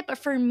appreciate it, but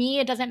for me,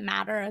 it doesn't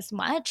matter as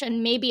much.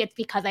 And maybe it's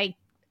because I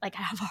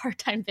have a hard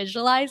time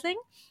visualizing.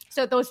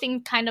 So those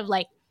things kind of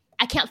like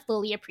I can't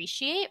fully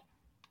appreciate.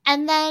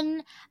 And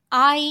then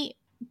I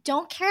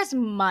don't care as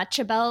much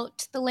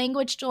about the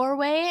language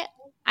doorway.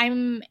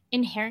 I'm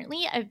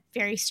inherently a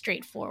very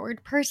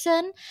straightforward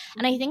person.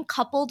 And I think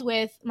coupled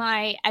with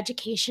my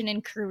education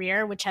and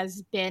career, which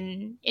has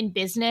been in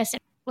business,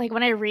 like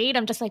when I read,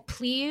 I'm just like,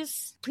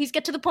 please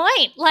get to the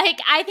point. Like,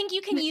 I think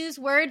you can use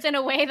words in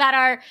a way that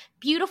are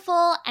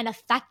beautiful and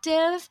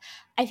effective.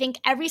 I think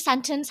every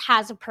sentence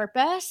has a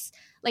purpose.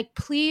 Like,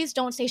 please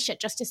don't say shit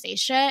just to say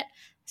shit.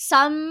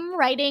 Some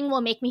writing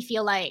will make me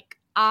feel like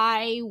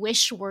I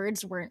wish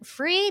words weren't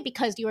free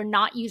because you are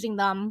not using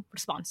them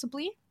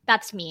responsibly.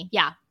 That's me.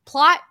 Yeah.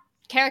 Plot,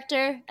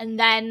 character, and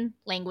then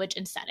language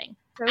and setting.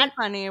 So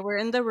funny. We're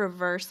in the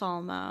reverse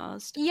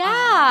almost. Yeah.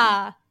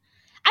 I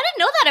didn't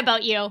know that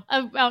about you,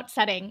 about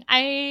setting.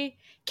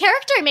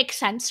 Character makes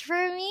sense for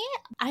me.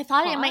 I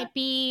thought it might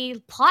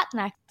be plot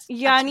next.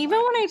 Yeah, and even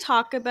when I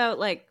talk about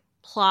like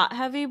plot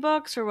heavy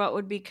books or what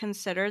would be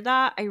considered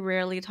that, I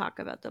rarely talk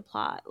about the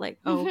plot. Like,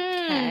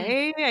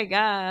 okay, I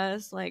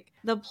guess. Like,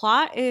 the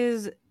plot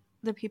is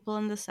the people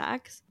and the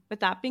sex. With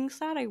that being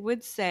said, I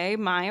would say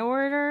my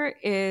order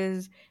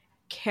is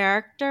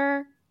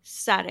character,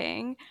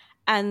 setting,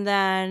 and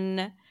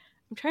then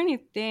I'm trying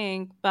to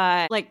think,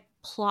 but like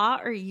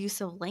plot or use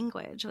of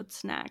language.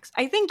 What's next?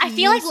 I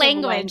feel like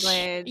language.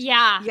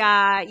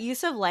 Yeah,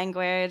 use of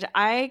language.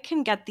 I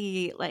can get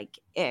the like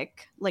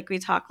ick, like we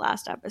talked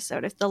last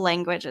episode, if the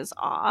language is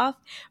off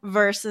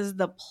versus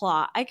the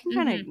plot. I can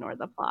kind of ignore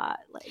the plot.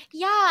 Like,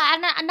 yeah,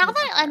 and now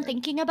that I'm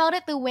thinking about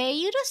it, the way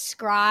you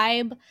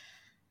describe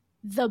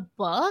the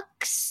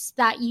books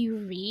that you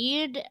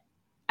read,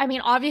 I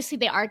mean, obviously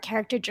they are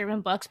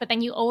character-driven books, but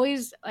then you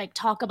always like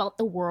talk about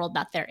the world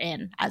that they're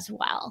in as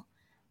well.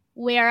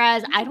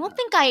 Whereas I don't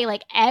think I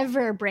like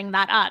ever bring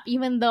that up,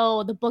 even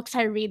though the books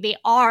I read, they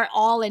are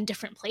all in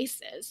different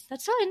places.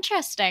 That's so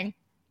interesting.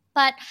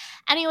 But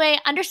anyway,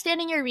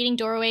 understanding your reading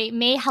doorway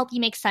may help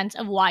you make sense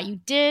of why you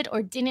did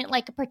or didn't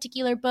like a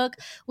particular book,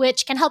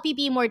 which can help you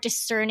be more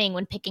discerning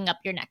when picking up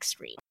your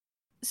next read.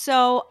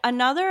 So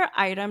another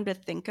item to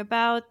think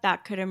about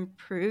that could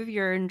improve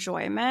your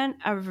enjoyment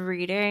of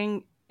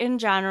reading in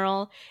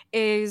general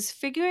is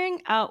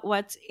figuring out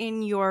what's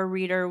in your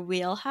reader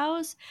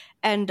wheelhouse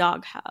and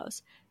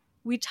doghouse.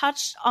 We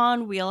touched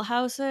on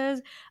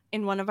wheelhouses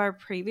in one of our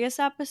previous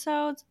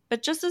episodes,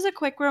 but just as a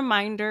quick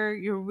reminder,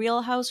 your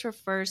wheelhouse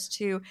refers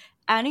to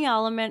any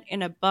element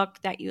in a book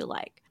that you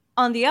like.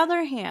 On the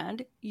other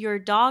hand, your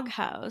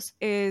doghouse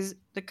is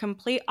the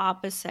complete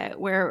opposite,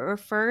 where it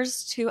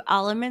refers to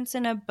elements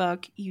in a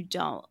book you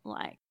don't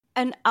like.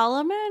 An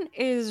element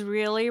is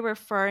really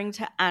referring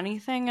to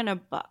anything in a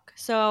book.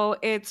 So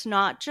it's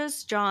not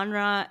just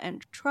genre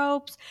and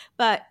tropes,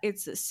 but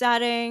it's the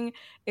setting,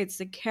 it's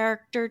the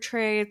character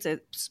traits,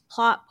 it's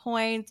plot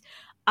points,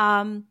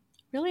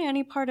 really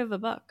any part of a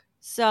book.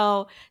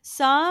 So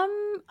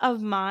some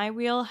of my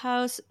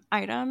wheelhouse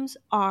items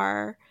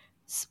are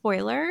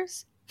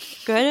spoilers,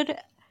 good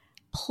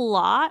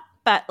plot,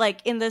 but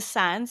like in the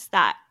sense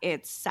that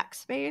it's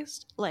sex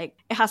based, like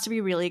it has to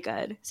be really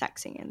good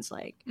sex scenes,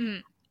 like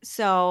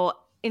so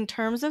in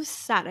terms of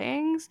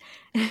settings,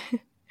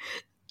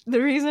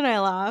 the reason I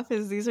laugh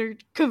is these are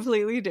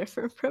completely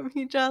different from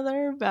each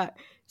other, but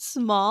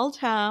small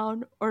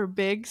town or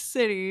big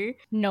city,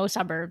 no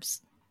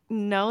suburbs.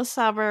 No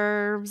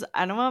suburbs.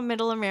 I don't want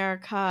middle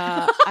America.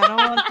 I don't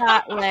want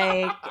that,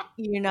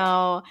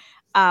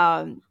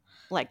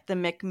 like the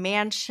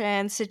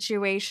McMansion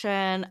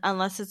situation,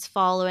 unless it's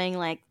following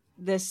like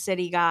this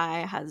city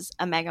guy has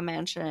a mega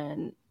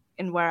mansion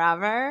in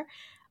wherever.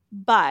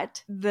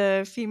 But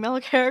the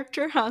female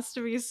character has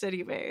to be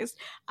city based.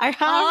 I have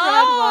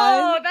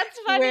read one. That's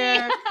funny.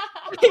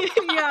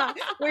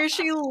 Where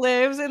she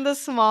lives in the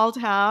small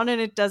town and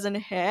it doesn't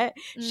hit.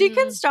 She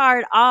can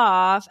start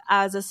off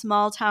as a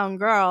small town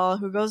girl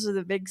who goes to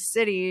the big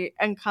city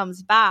and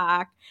comes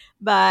back.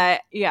 But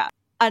yeah.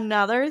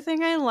 Another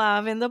thing I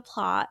love in the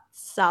plot,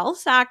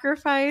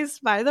 self-sacrifice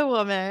by the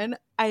woman.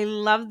 I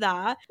love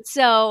that.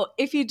 So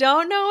if you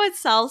don't know what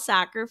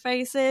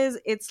self-sacrifice is,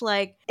 it's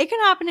like, it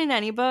can happen in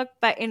any book,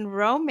 but in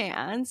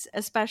romance,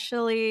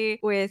 especially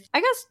with,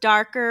 I guess,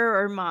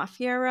 darker or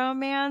mafia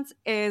romance,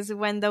 is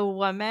when the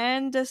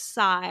woman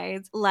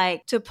decides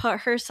like to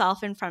put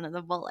herself in front of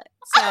the bullet.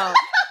 So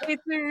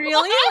it's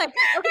really like,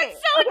 okay,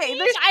 that's so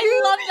niche.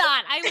 I love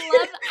that.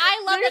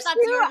 I love that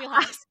that's your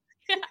wheelhouse.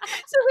 So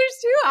there's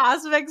two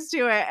aspects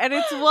to it, and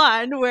it's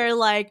one where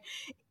like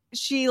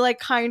she like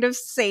kind of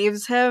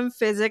saves him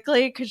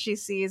physically because she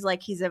sees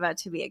like he's about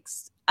to be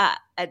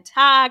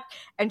attacked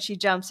and she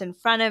jumps in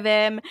front of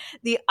him.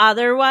 The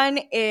other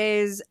one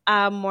is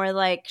more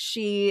like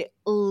she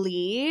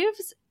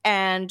leaves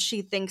and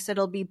she thinks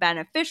it'll be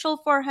beneficial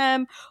for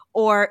him,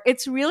 or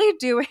it's really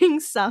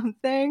doing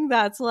something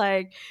that's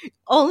like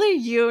only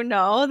you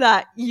know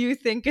that you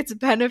think it's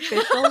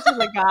beneficial to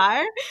the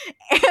guy.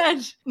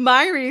 And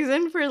my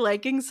reason for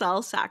liking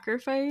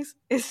self-sacrifice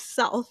is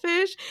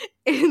selfish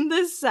in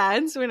the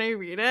sense when I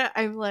read it,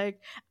 I'm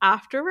like,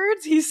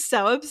 afterwards he's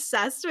so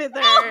obsessed with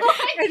her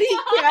and he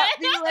can't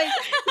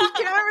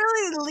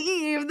really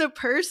leave the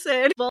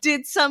person who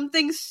did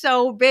something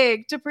so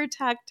big to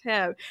protect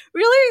him.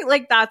 Really,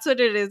 like that's what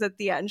it is at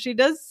the end. She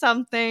does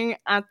something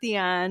at the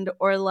end,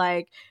 or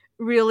like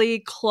really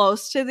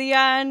close to the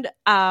end,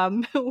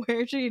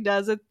 where she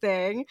does a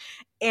thing,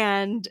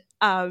 and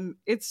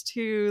it's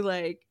to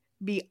like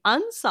be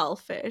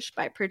unselfish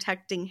by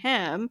protecting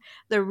him.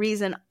 The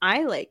reason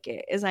I like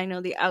it is I know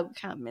the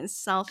outcome is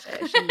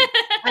selfish and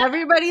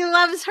everybody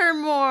loves her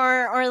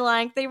more, or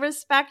like they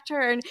respect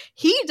her, and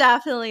he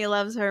definitely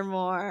loves her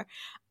more.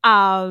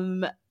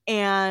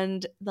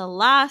 And the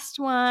last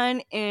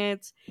one,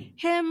 it's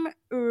him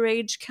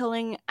rage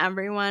killing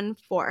everyone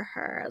for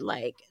her.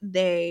 Like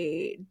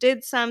they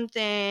did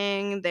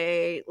something,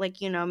 they like,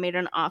 made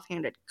an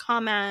offhanded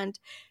comment.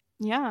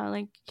 Yeah,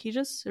 like he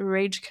just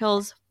rage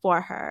kills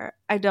for her.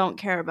 I don't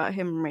care about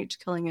him rage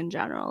killing in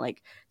general.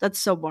 Like that's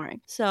so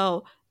boring.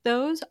 So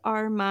those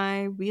are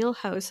my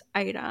wheelhouse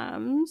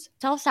items.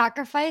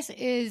 Self-sacrifice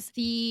is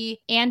the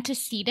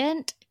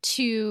antecedent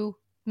to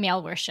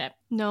male worship.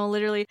 No,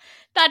 literally.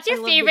 That's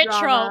your favorite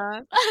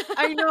trope.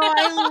 I know,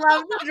 I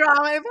love the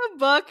drama. If a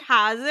book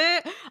has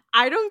it,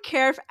 I don't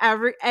care if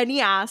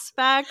any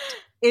aspect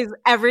is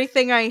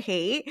everything I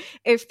hate.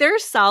 If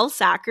there's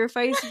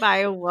self-sacrifice by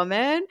a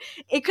woman,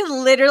 it could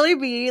literally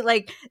be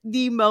like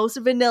the most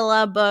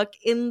vanilla book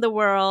in the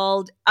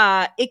world.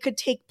 It could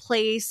take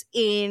place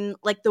in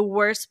like the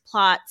worst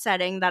plot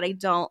setting that I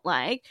don't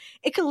like.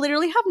 It could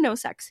literally have no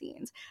sex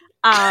scenes.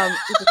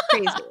 Which is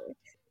crazy.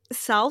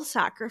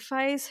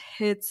 Self-sacrifice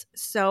hits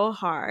so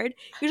hard.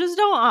 You just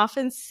don't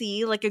often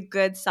see like a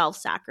good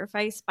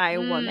self-sacrifice by a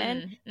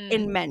woman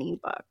in many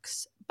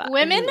books. But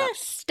women,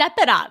 step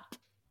it up.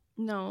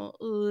 No,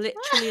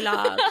 literally,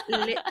 love.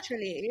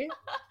 Literally.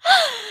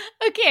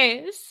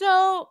 Okay,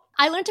 so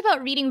I learned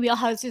about reading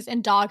wheelhouses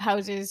and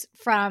doghouses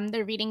from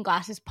the Reading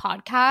Glasses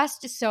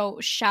podcast, so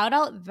shout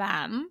out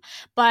them.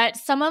 But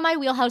some of my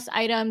wheelhouse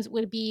items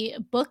would be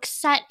books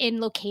set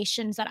in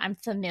locations that I'm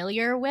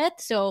familiar with,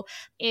 so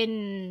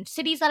in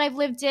cities that I've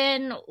lived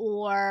in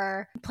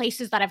or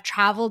places that I've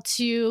traveled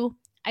to.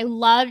 I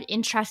love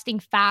interesting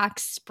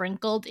facts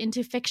sprinkled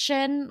into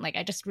fiction. Like,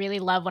 I just really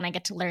love when I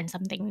get to learn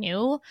something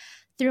new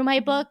through my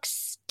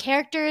books.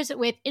 Characters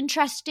with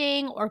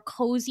interesting or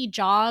cozy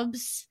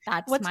jobs.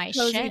 That's What's my a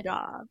cozy shit.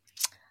 job?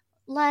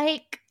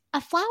 Like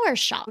a flower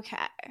shop, Okay.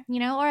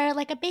 or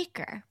like a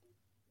baker.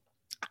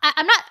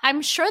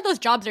 I'm sure those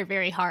jobs are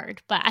very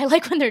hard, but I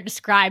like when they're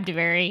described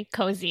very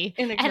cozy.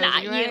 In a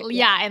cozy way?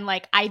 Yeah, and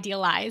like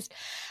idealized.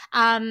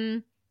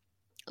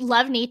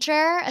 Love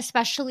nature,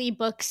 especially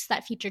books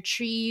that feature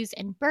trees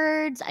and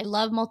birds. I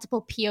love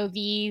multiple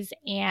POVs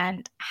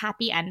and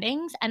happy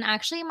endings. And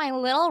actually, my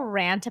little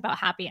rant about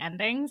happy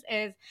endings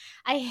is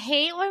I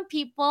hate when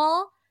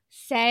people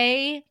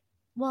say,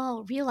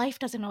 well, real life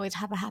doesn't always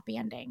have a happy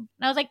ending.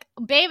 And I was like,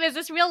 babe, is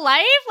this real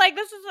life? Like,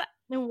 this is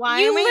Why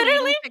you am I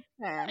literally reading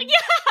fiction?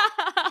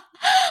 yeah.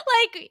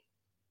 Like,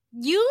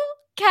 you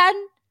can,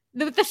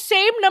 with the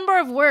same number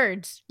of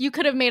words, you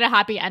could have made a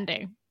happy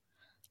ending.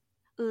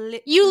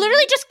 You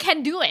literally just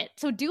can do it.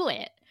 So do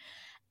it.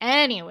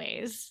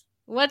 Anyways,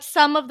 what's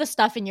some of the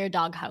stuff in your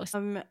doghouse?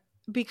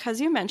 Because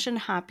you mentioned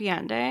happy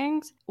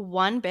endings,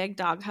 one big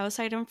doghouse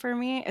item for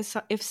me is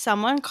if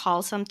someone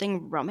calls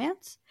something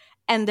romance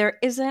and there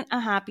isn't a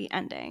happy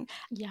ending.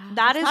 Yeah.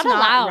 That is not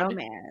allowed.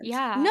 romance.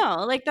 Yeah.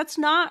 No, like that's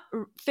not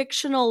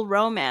fictional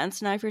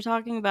romance. Now, if you're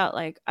talking about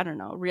like, I don't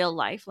know, real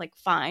life, like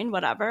fine,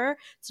 whatever.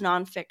 It's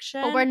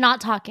nonfiction. But we're not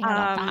talking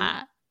about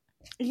that.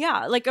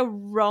 Yeah, like a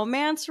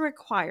romance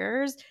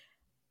requires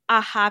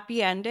a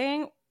happy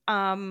ending.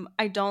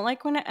 I don't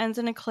like when it ends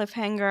in a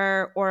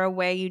cliffhanger or a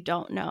way you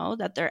don't know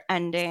that they're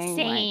ending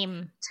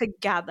like,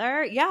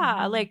 together.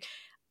 Yeah, like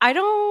I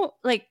don't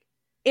like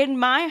in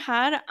my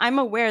head, I'm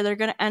aware they're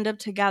going to end up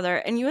together.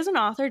 And you as an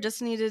author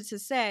just needed to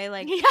say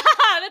like, yeah,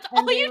 that's and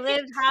all they you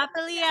lived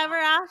happily ever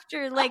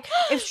after. Like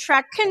if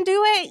Shrek can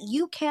do it,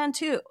 you can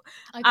too.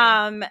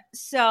 Okay.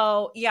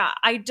 So yeah,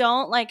 I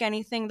don't like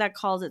anything that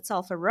calls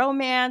itself a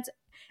romance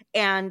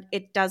and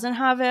it doesn't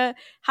have a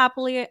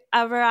happily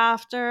ever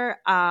after.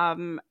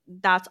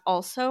 That's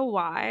also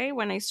why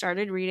when I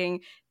started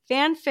reading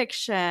fan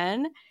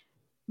fiction,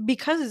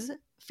 because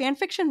fan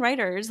fiction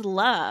writers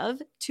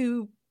love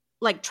to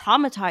like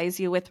traumatize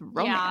you with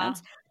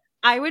romance,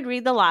 I would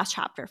read the last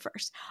chapter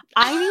first.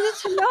 I needed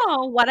to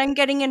know what I'm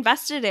getting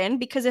invested in,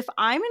 because if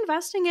I'm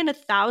investing in a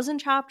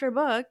 1,000-chapter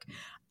book,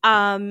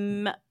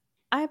 I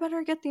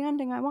better get the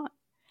ending I want.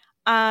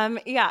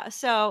 Yeah,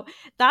 so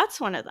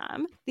that's one of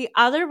them. The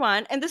other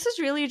one, and this is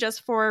really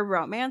just for a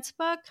romance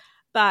book,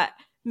 but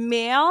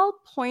male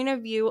point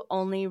of view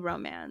only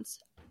romance.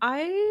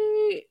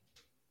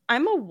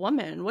 I'm a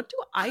woman. What do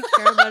I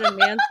care about a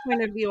man's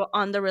point of view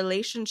on the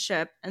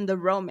relationship and the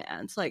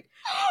romance? Like,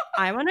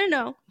 I want to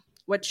know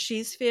what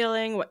she's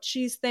feeling, what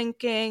she's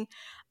thinking.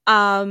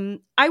 I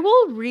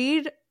will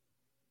read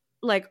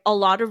like a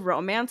lot of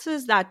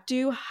romances that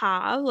do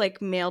have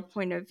like male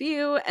point of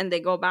view and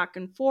they go back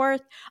and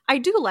forth. I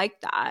do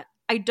like that.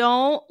 I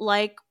don't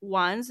like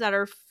ones that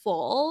are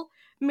full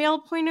male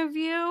point of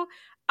view.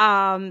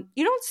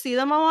 You don't see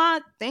them a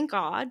lot, thank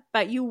God,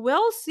 but you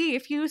will see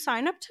if you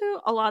sign up to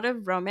a lot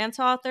of romance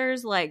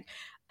authors like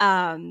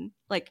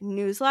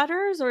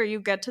newsletters, or you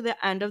get to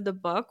the end of the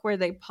book where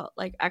they put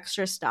like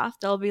extra stuff.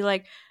 They'll be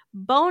like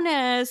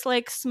bonus,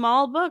 like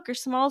small book or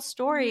small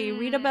story,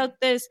 read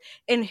about this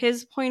in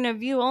his point of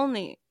view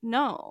only.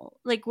 No,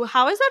 like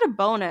how is that a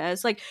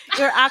bonus? Like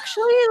you're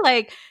actually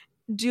like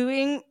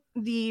doing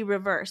the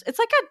reverse. It's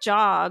like at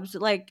jobs,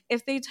 like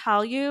if they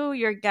tell you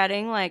you're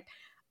getting like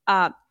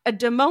a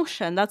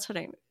demotion, that's what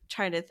I'm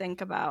trying to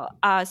think about.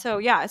 So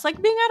yeah, it's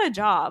like being at a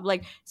job,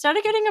 like instead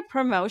of getting a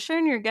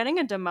promotion, you're getting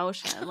a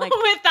demotion, like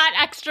with that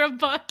extra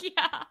book.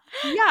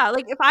 Yeah,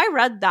 like if I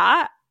read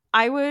that,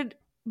 I would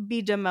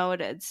be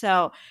demoted.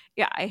 So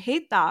yeah, I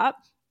hate that.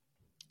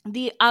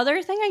 The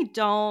other thing I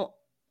don't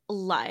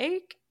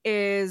like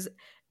is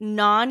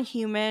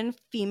non-human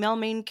female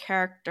main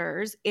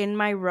characters in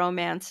my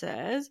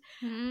romances.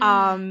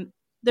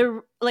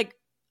 They're like,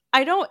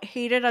 I don't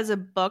hate it as a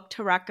book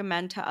to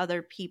recommend to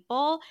other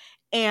people.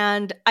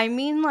 And I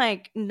mean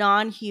like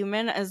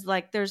non-human as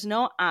like there's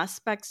no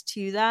aspects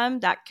to them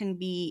that can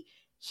be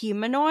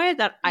humanoid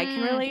that I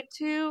can relate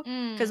to.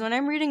 Because when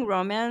I'm reading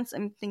romance,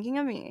 I'm thinking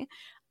of me.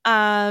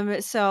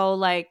 So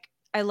like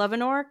I love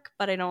an orc,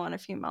 but I don't want a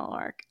female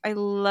orc. I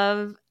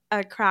love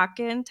a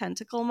kraken,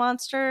 tentacle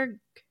monster,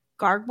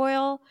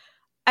 gargoyle.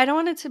 I don't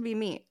want it to be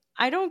me.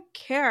 I don't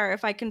care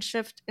if I can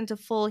shift into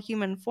full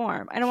human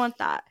form. I don't want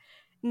that.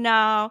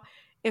 Now,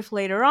 if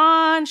later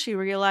on she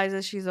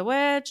realizes she's a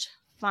witch,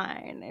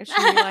 fine. If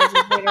she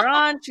realizes later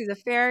on she's a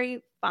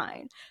fairy,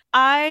 fine.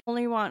 I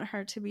only want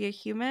her to be a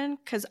human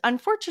because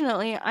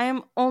unfortunately I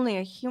am only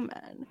a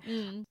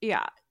human.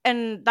 Yeah.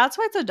 and that's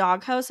why it's a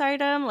doghouse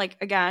item. Like,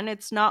 again,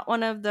 it's not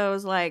one of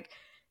those like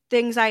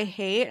things I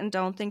hate and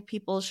don't think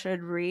people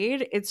should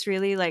read. It's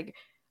really like,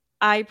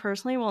 I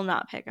personally will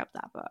not pick up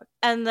that book.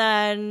 And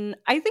then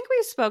I think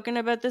we've spoken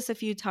about this a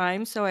few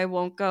times, so I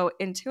won't go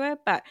into it,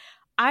 but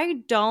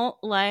I don't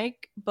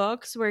like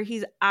books where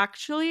he's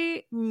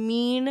actually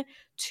mean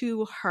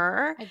to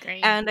her. Agree.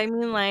 And I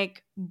mean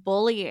like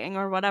bullying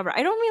or whatever.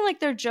 I don't mean like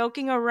they're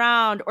joking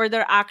around or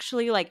they're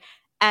actually like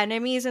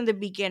enemies in the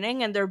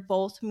beginning and they're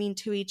both mean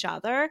to each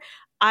other.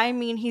 I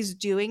mean he's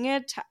doing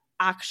it to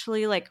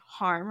actually like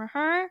harm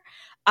her.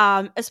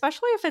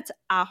 Especially if it's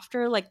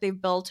after like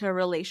they've built a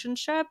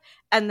relationship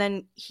and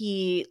then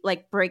he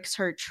like breaks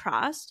her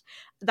trust.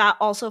 That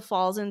also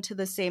falls into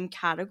the same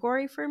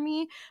category for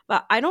me.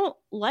 But I don't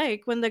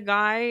like when the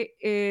guy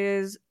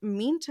is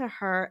mean to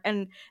her,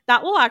 and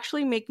that will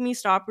actually make me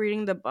stop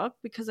reading the book,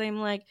 because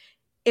I'm like,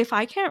 if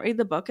I can't read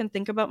the book and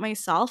think about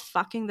myself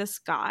fucking this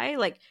guy,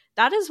 like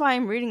that is why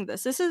I'm reading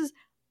this. This is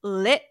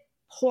lit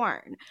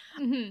porn.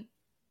 Mm-hmm.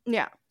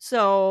 Yeah.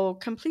 So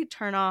complete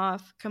turn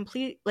off.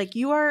 Complete, like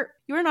you are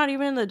not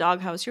even in the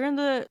doghouse. You're in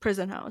the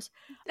prison house.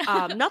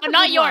 Not But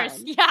not yours.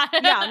 one. Yeah.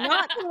 Yeah,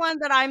 not the one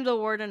that I'm the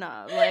warden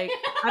of. Like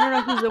I don't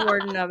know who's the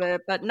warden of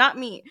it, but not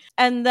me.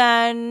 And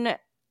then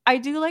I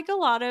do like a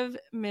lot of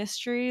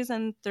mysteries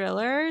and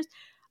thrillers.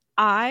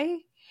 I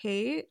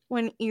hate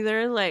when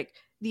either like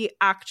the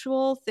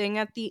actual thing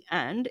at the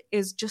end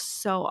is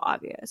just so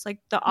obvious. Like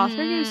the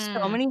author gives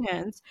so many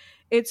hints,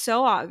 it's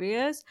so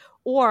obvious.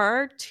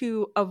 Or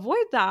to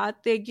avoid that,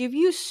 they give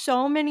you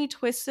so many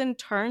twists and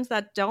turns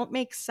that don't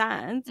make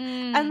sense.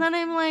 And then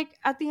I'm like,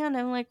 at the end,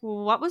 I'm like,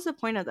 well, what was the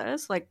point of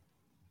this? Like,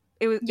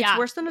 it's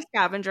worse than a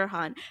scavenger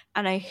hunt,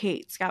 and I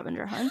hate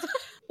scavenger hunts.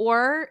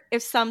 Or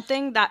if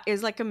something that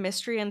is like a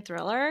mystery and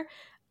thriller,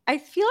 I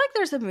feel like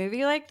there's a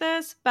movie like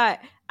this, but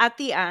at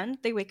the end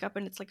they wake up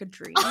and it's like a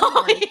dream.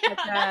 Oh,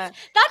 yeah.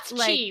 That's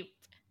like, cheap.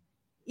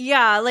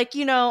 Yeah, like,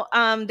 you know,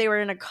 they were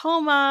in a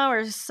coma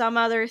or some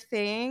other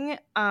thing.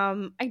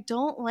 I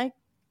don't like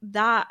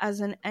that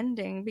as an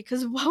ending,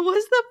 because what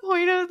was the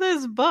point of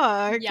this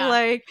book? Yeah.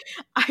 Like,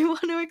 I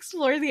want to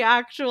explore the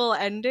actual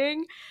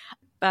ending.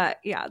 But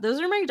yeah,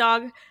 those are my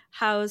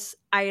doghouse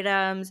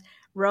items.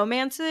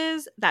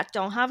 Romances that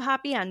don't have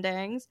happy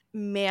endings,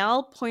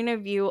 male point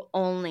of view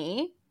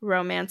only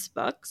romance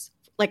books,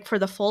 like for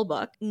the full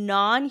book,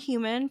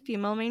 non-human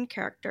female main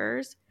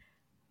characters,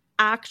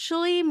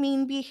 actually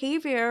mean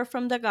behavior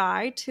from the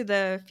guy to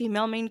the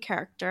female main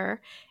character,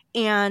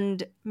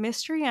 and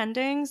mystery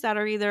endings that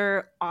are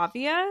either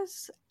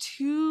obvious,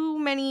 too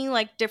many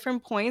like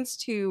different points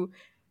to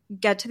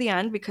get to the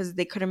end because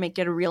they couldn't make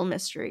it a real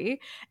mystery.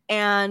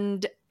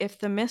 And if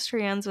the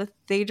mystery ends with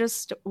they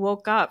just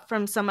woke up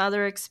from some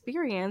other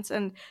experience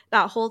and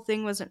that whole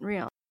thing wasn't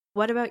real.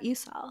 What about you,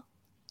 Sal?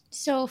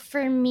 So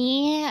for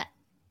me,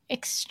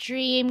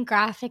 extreme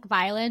graphic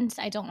violence,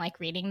 I don't like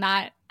reading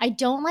that. I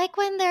don't like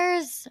when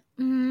there's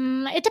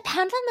it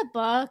depends on the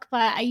book,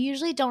 but I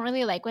usually don't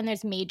really like when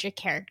there's major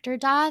character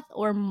death,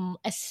 or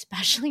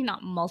especially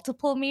not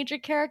multiple major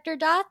character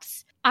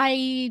deaths.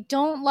 I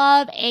don't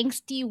love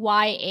angsty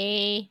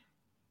YA,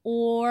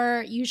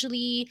 or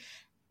usually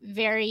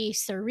very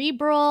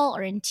cerebral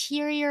or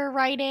interior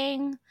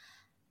writing.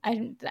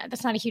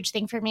 That's not a huge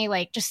thing for me.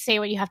 Like, just say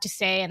what you have to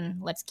say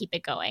and let's keep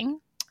it going.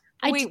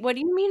 Wait, what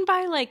do you mean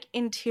by like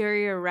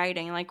interior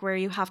writing? Like where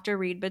you have to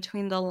read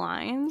between the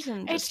lines?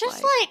 And it's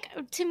just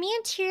like, to me,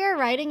 interior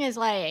writing is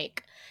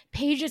like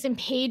pages and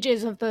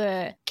pages of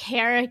the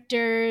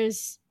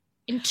characters'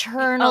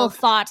 internal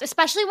thoughts,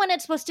 especially when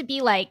it's supposed to be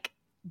like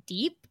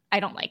deep. I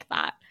don't like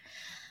that.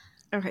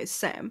 Okay,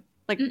 same.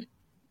 Like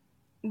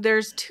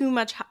there's too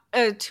much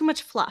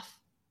fluff.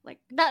 Like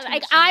that.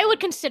 Like I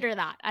would consider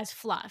that as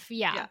fluff.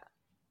 Yeah.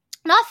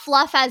 Not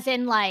fluff as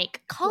in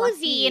like cozy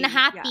fluffy, and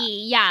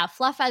happy. Yeah,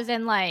 fluff as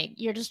in like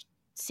you're just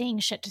saying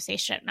shit to say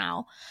shit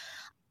now.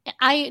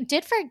 I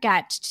did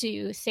forget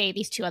to say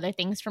these two other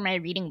things for my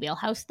reading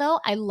wheelhouse,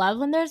 though. I love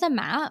when there's a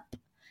map,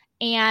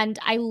 and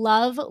I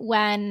love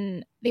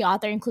when the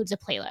author includes a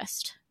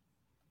playlist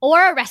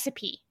or a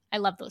recipe. I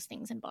love those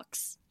things in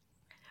books.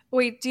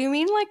 Wait, do you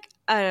mean like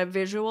a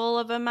visual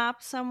of a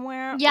map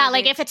somewhere? Yeah,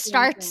 like if it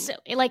starts,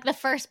 like the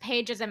first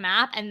page is a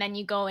map and then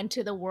you go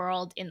into the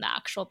world in the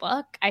actual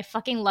book. I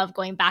fucking love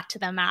going back to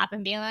the map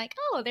and being like,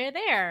 oh, they're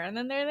there. And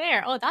then they're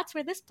there. Oh, that's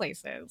where this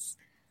place is.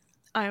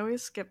 I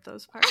always skip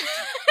those parts.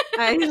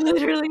 I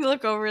literally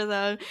look over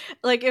them.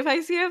 Like if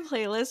I see a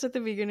playlist at the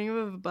beginning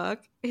of a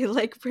book, it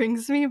like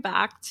brings me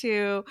back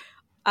to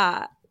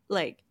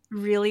like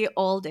really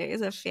old days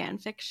of fan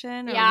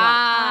fiction or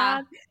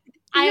Wattpad.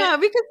 Yeah,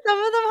 because some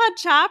of them had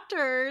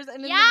chapters, and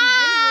in the beginning,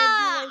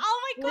 like, oh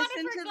my god,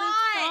 I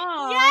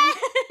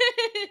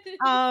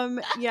forgot.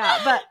 Yes.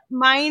 Yeah, but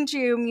mind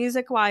you,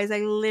 music-wise, I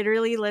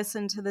literally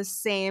listened to the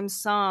same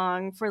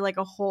song for like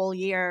a whole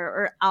year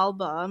or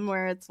album,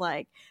 where it's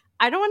like,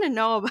 I don't want to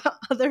know about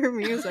other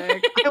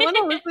music. I want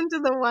to listen to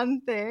the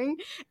one thing,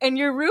 and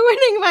you're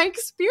ruining my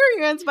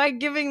experience by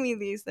giving me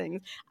these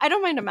things. I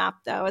don't mind a map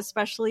though,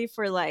 especially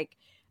for like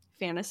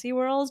fantasy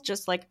worlds,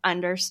 just like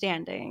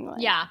understanding,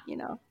 like, Yeah. you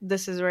know,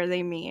 this is where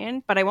they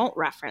mean, but I won't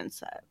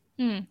reference it.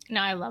 No,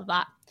 I love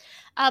that.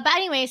 But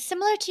anyway,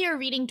 similar to your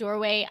reading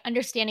doorway,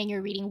 understanding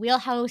your reading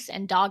wheelhouse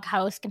and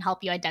doghouse can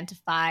help you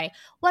identify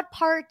what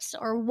parts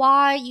or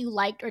why you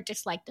liked or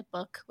disliked the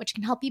book, which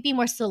can help you be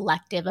more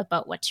selective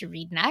about what to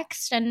read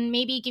next and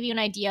maybe give you an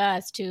idea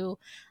as to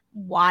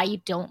why you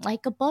don't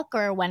like a book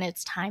or when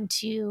it's time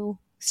to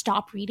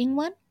stop reading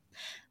one.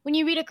 When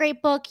you read a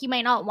great book, you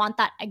might not want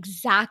that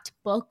exact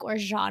book or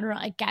genre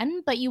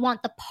again, but you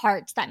want the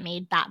parts that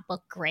made that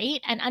book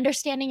great. And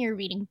understanding your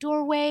reading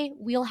doorway,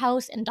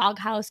 wheelhouse, and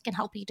doghouse can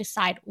help you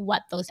decide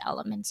what those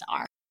elements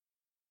are.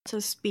 So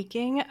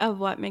speaking of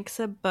what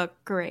makes a book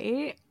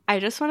great, I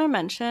just want to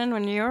mention,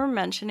 when you were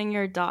mentioning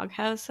your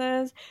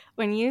doghouses,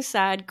 when you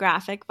said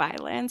graphic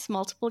violence,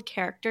 multiple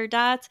character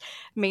deaths,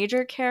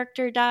 major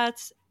character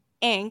deaths,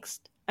 angst,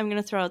 I'm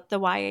going to throw out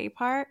the YA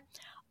part.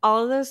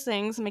 All of those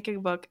things make a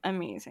book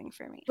amazing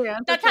for me. Yeah,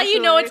 that's how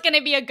you know it's going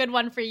to be a good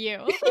one for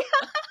you.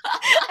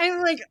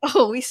 I'm like,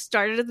 oh, we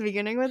started at the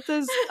beginning with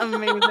this.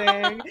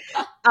 Amazing.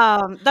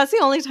 That's the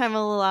only time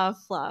I'll allow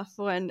fluff,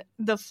 when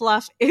the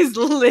fluff is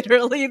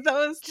literally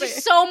those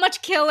things. So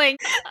much killing.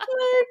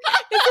 Like,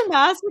 it's a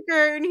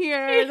massacre in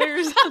here. Yeah.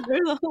 There's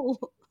a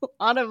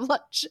lot of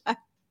bloodshed.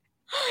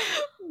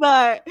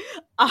 But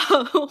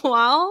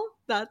while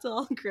that's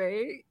all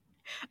great,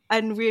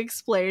 and we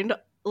explained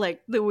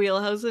like the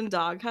wheelhouse and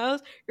doghouse,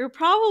 you're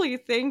probably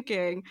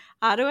thinking,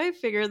 how do I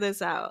figure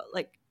this out?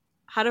 Like,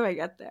 how do I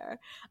get there?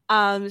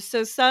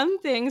 So some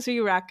things we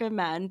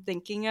recommend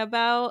thinking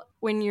about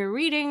when you're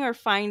reading or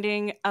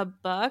finding a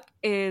book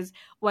is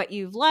what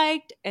you've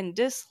liked and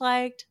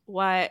disliked,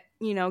 what,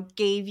 you know,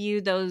 gave you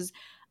those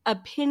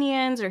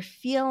opinions or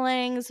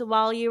feelings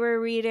while you were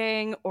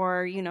reading,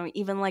 or, you know,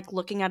 even like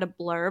looking at a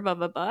blurb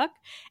of a book.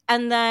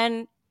 And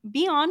then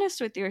be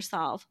honest with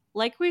yourself.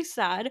 Like we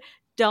said,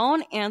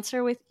 don't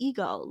answer with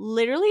ego.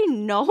 Literally,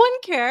 no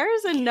one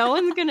cares and no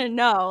one's gonna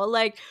know.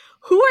 Like,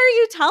 who are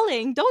you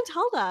telling? Don't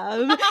tell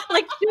them.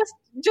 Like,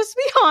 just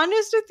be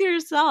honest with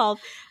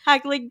yourself.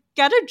 Heck, like,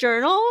 get a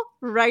journal,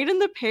 write in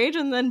the page,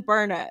 and then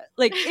burn it.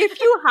 Like, if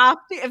you have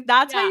to, if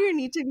that's how you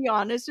need to be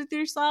honest with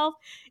yourself,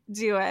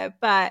 do it.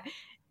 But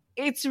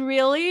it's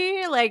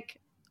really like,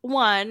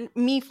 one,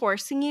 me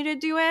forcing you to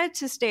do it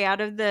to stay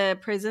out of the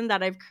prison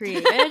that I've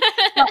created.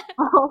 But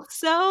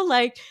also,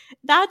 like,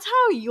 that's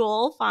how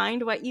you'll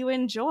find what you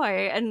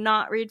enjoy and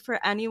not read for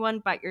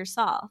anyone but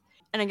yourself.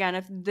 And again,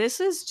 if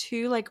this is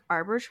too like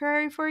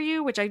arbitrary for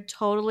you, which I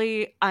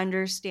totally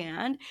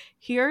understand,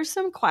 here are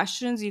some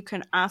questions you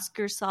can ask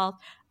yourself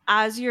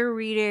as you're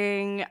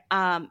reading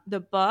the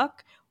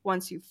book.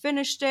 Once you've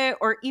finished it,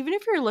 or even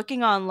if you're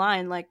looking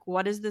online, like,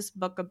 what is this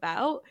book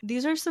about?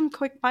 These are some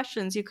quick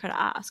questions you could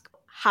ask.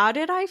 How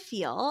did I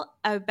feel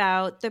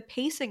about the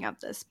pacing of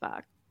this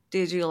book?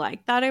 Did you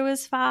like that it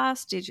was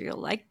fast? Did you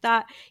like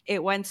that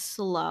it went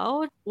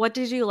slow? What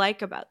did you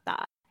like about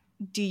that?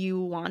 Do you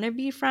want to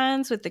be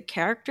friends with the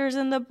characters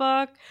in the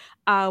book?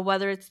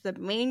 Whether it's the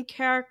main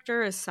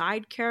character, a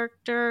side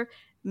character,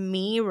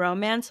 me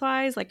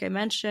romance-wise, like I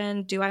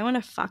mentioned, do I want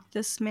to fuck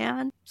this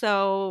man?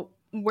 So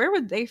where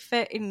would they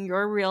fit in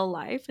your real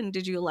life, and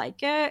did you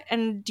like it?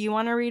 And do you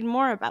want to read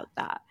more about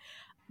that?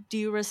 Do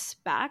you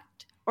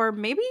respect, or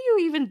maybe you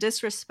even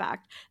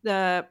disrespect,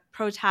 the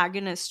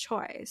protagonist's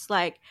choice?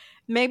 Like,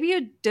 maybe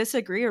you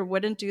disagree or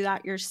wouldn't do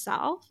that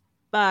yourself,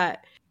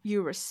 but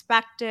you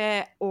respect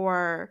it,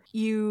 or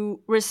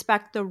you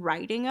respect the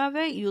writing of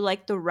it. You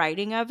like the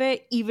writing of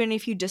it, even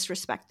if you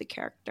disrespect the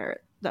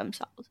character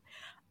themselves.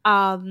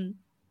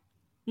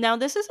 Now,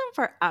 this isn't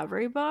for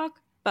every book,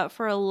 but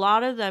for a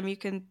lot of them, you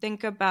can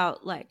think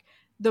about like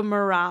the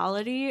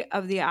morality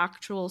of the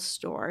actual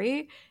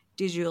story.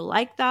 Did you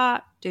like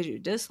that? Did you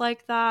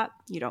dislike that?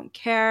 You don't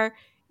care.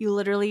 You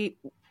literally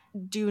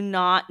do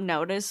not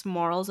notice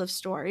morals of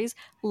stories,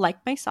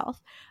 like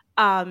myself.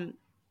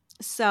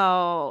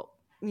 So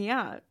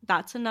yeah,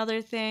 that's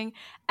another thing.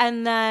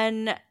 And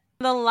then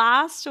the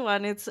last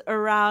one, it's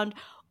around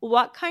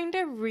what kind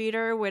of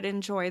reader would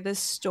enjoy this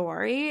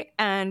story.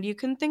 And you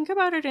can think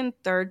about it in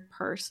third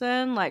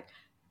person, like,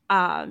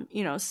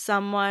 you know,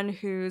 someone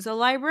who's a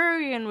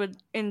librarian would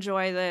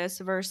enjoy this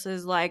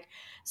versus like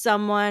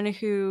someone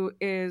who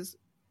is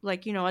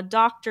like, you know, a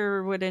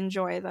doctor would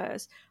enjoy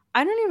this.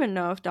 I don't even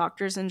know if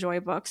doctors enjoy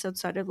books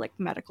outside of like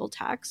medical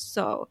text,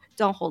 so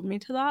don't hold me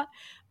to that.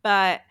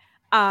 But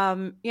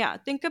yeah,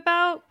 think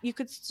about, you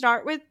could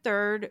start with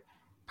third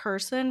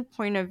person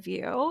point of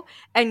view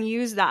and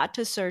use that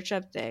to search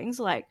up things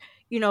like,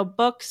 you know,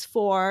 books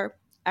for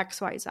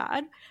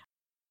XYZ.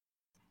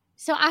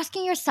 So,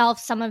 asking yourself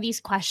some of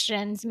these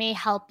questions may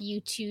help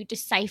you to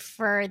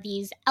decipher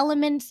these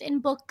elements in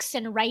books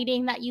and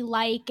writing that you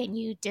like and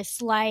you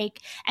dislike,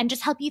 and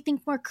just help you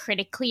think more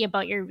critically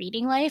about your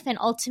reading life. And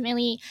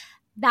ultimately,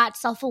 that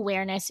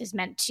self-awareness is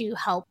meant to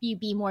help you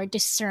be more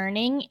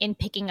discerning in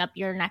picking up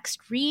your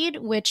next read,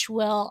 which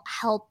will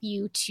help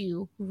you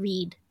to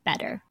read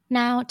better.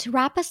 Now, to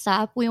wrap us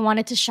up, we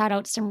wanted to shout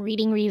out some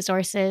reading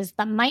resources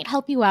that might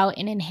help you out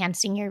in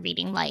enhancing your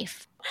reading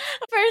life.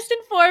 First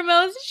and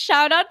foremost,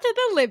 shout out to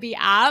the Libby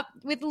app.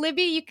 With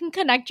Libby, you can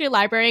connect your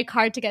library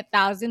card to get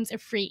thousands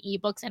of free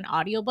ebooks and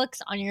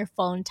audiobooks on your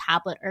phone,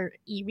 tablet, or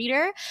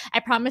e-reader.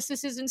 I promise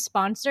this isn't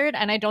sponsored,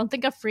 and I don't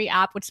think a free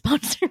app would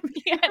sponsor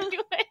me anyways.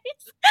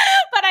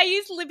 But I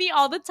use Libby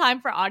all the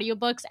time for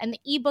audiobooks, and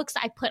the ebooks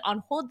I put on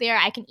hold there,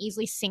 I can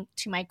easily sync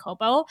to my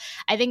Kobo.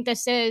 I think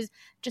this is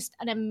just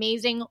an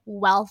amazing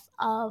wealth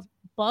of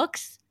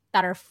books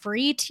that are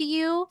free to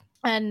you.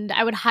 And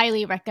I would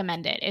highly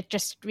recommend it. It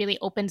just really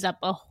opens up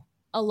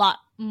a lot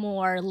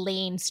more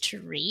lanes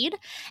to read.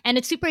 And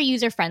it's super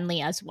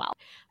user-friendly as well.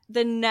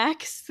 The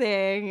next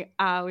thing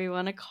we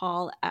want to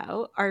call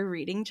out are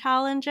reading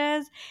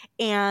challenges.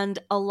 And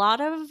a lot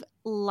of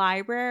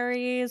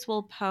libraries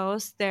will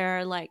post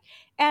their like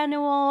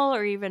annual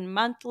or even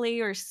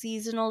monthly or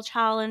seasonal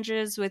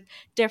challenges with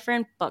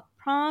different book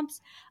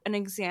prompts. An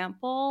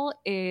example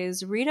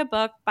is read a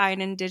book by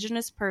an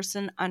Indigenous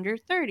person under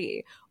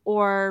 30,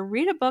 or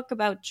read a book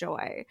about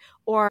joy,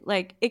 or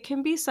like it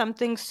can be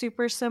something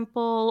super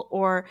simple,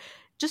 or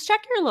just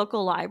check your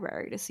local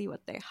library to see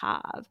what they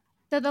have.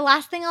 So the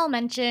last thing I'll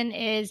mention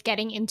is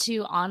getting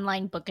into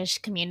online bookish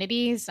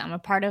communities. I'm a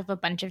part of a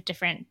bunch of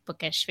different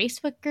bookish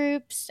Facebook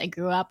groups. I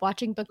grew up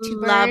watching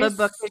booktubers. Love a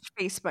bookish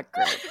Facebook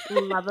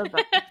group. Love a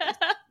bookish.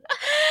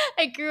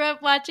 I grew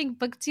up watching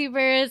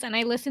booktubers and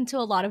I listen to a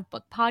lot of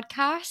book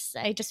podcasts.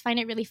 I just find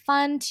it really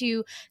fun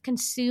to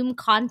consume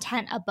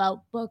content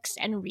about books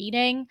and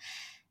reading.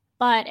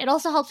 But it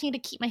also helps me to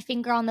keep my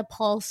finger on the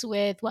pulse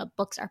with what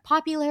books are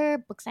popular,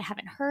 books I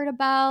haven't heard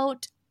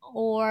about,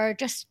 or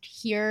just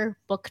hear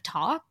book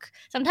talk.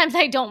 Sometimes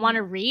I don't want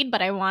to read,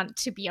 but I want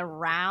to be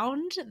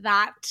around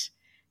that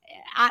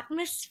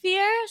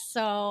atmosphere.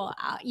 So,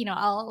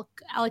 I'll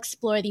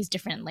explore these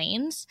different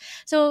lanes.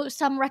 So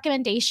some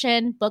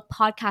recommendation book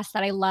podcasts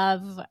that I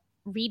love: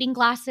 Reading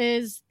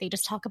Glasses. They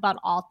just talk about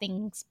all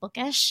things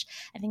bookish.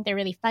 I think they're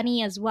really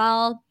funny as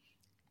well.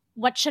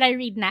 What should I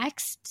read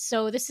next?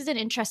 So this is an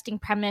interesting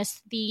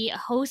premise. The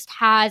host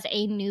has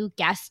a new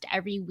guest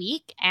every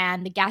week,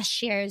 and the guest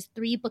shares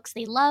 3 books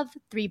they love,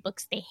 3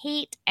 books they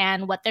hate,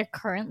 and what they're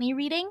currently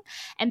reading.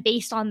 And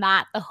based on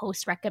that, the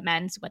host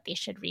recommends what they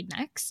should read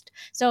next.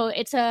 So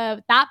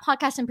that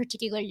podcast in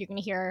particular, you're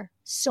going to hear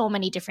so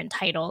many different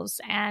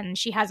titles, and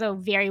she has a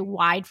very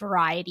wide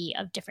variety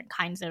of different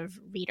kinds of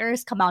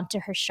readers come onto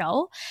her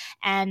show.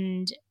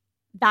 And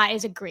that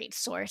is a great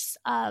source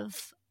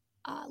of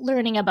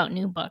learning about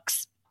new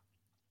books.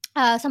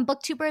 Some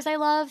booktubers I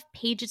love: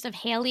 Pages of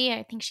Haley.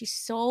 I think she's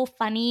so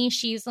funny.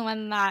 She's the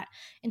one that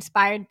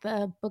inspired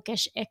the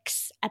Bookish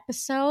Ix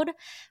episode.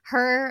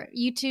 Her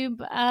YouTube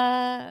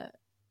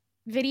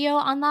video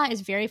on that is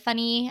very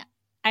funny.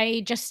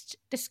 I just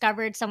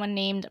discovered someone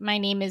named My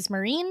Name is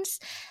Marines.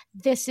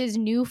 This is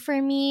new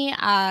for me,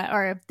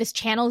 or this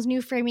channel is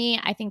new for me.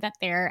 I think that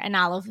their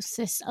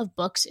analysis of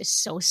books is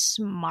so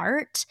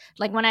smart.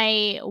 Like when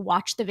I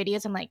watch the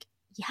videos, I'm like,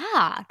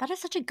 yeah, that is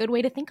such a good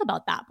way to think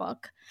about that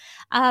book.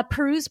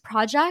 Peruse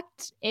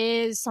Project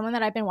is someone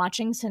that I've been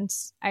watching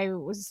since I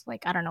was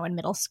in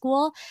middle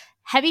school.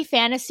 Heavy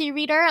fantasy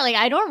reader. Like,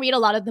 I don't read a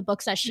lot of the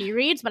books that she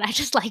reads, but I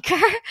just like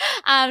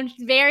her.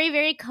 Very,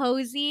 very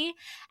cozy.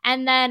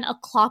 And then A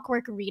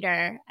Clockwork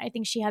Reader. I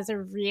think she has a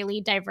really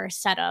diverse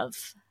set of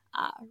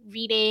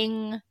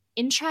reading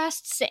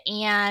interests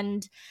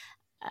and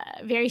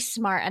very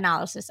smart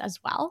analysis as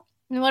well.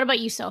 And what about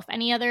you, Soph?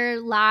 Any other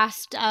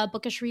last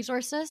bookish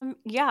resources?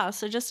 Yeah,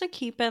 so just to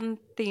keep in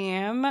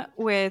theme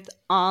with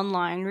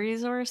online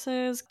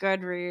resources,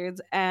 Goodreads,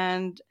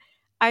 and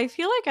I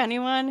feel like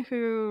anyone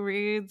who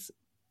reads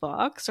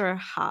books or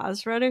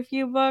has read a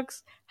few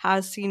books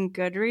has seen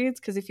Goodreads,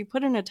 because if you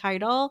put in a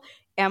title,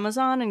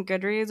 Amazon and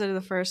Goodreads are the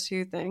first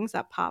 2 things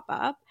that pop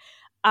up.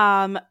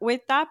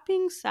 With that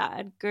being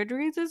said,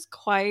 Goodreads is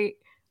quite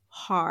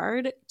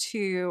hard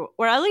to,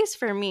 or at least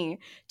for me,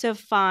 to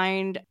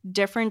find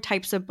different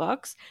types of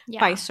books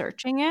by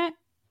searching it.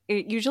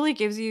 It usually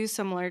gives you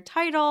similar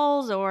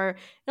titles, or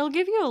it'll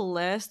give you a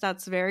list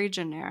that's very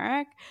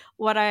generic.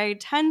 What I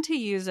tend to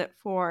use it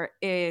for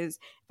is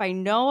if I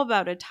know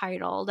about a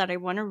title that I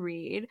want to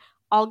read,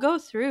 I'll go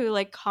through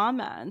like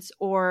comments,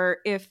 or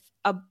if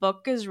a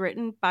book is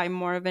written by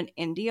more of an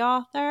indie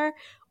author,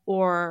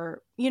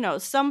 or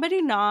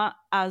somebody not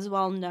as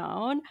well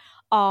known,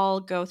 I'll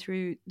go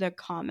through the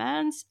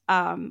comments.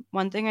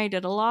 One thing I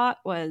did a lot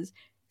was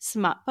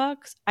smut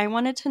books. I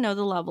wanted to know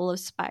the level of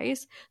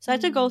spice, so I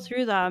had to go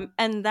through them,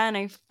 and then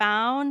I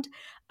found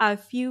a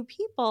few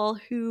people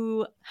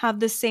who have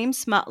the same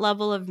smut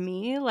level of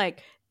me.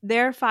 Like,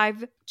 their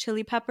 5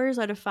 chili peppers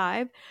out of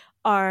 5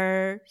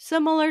 are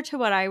similar to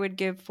what I would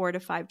give 4 to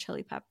 5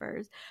 chili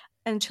peppers.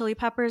 And chili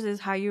peppers is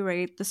how you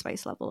rate the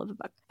spice level of a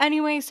book.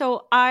 Anyway,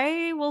 so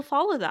I will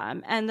follow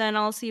them, and then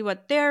I'll see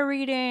what they're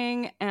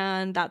reading,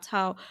 and that's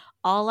how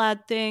I'll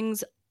add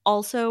things.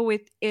 Also,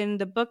 within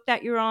the book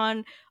that you're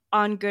on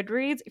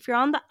Goodreads, if you're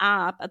on the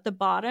app, at the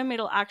bottom,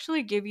 it'll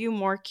actually give you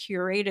more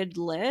curated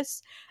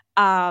lists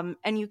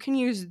And you can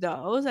use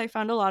those. I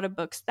found a lot of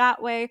books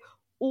that way.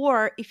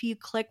 Or if you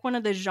click one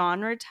of the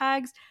genre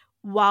tags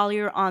while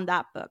you're on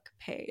that book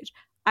page.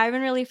 I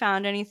haven't really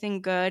found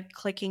anything good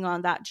clicking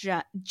on that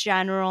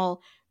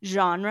general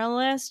genre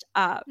list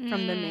from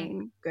the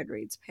main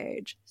Goodreads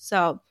page.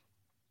 So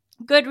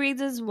Goodreads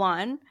is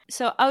one.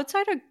 So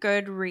outside of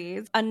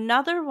Goodreads,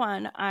 another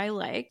one I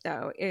like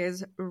though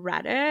is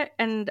Reddit,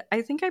 and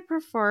I think I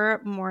prefer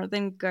it more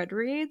than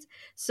Goodreads.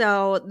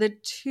 So the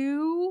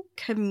two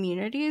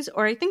communities,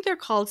 or I think they're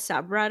called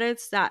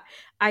subreddits, that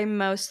I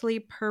mostly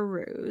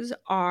peruse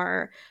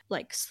are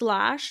like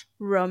slash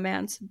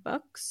romance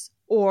books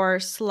or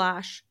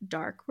slash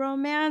dark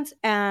romance.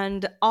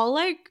 And I'll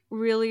like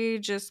really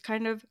just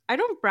kind of, I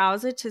don't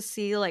browse it to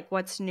see like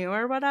what's new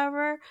or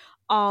whatever.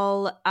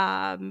 I'll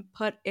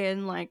put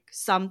in like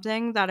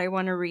something that I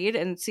want to read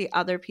and see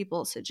other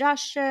people's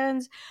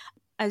suggestions.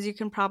 As you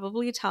can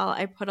probably tell,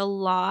 I put a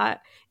lot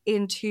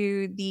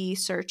into the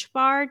search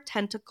bar,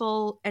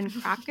 tentacle and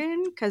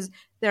kraken, because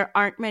there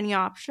aren't many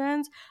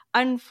options.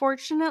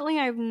 Unfortunately,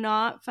 I've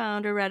not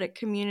found a Reddit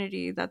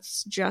community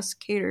that's just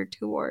catered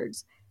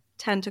towards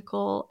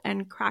tentacle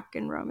and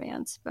kraken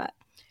romance, but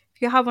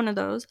if you have one of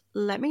those,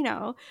 let me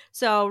know.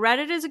 So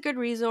Reddit is a good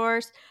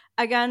resource.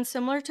 Again,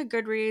 similar to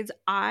Goodreads,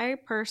 I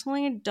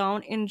personally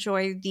don't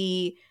enjoy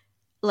the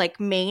like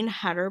main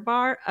header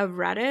bar of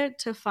Reddit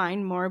to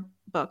find more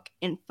book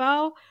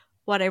info.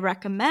 What I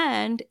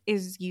recommend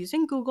is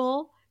using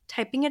Google,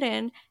 typing it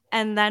in,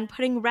 and then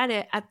putting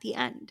Reddit at the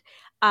end.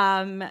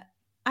 I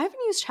haven't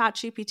used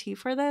ChatGPT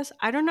for this.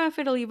 I don't know if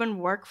it'll even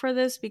work for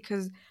this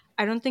because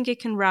I don't think it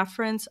can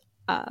reference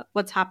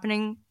what's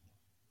happening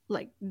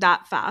like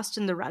that fast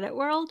in the Reddit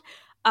world.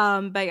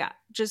 But yeah,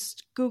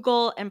 just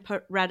Google and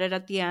put Reddit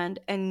at the end,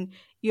 and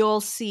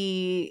you'll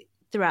see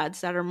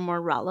threads that are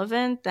more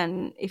relevant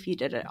than if you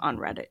did it on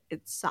Reddit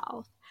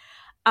itself.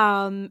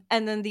 And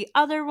then the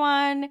other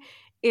one,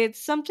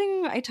 it's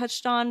something I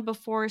touched on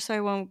before, so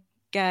I won't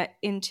get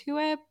into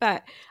it,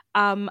 but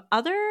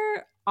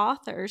other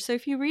authors. So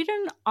if you read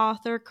an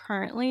author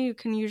currently, you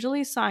can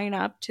usually sign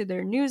up to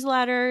their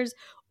newsletters,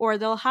 or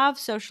they'll have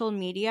social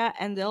media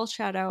and they'll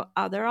shout out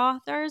other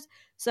authors.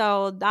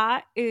 So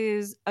that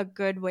is a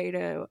good way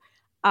to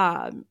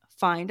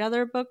find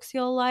other books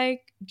you'll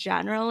like.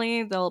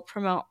 Generally, they'll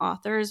promote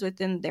authors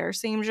within their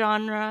same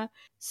genre.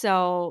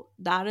 So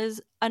that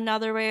is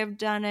another way I've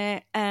done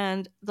it.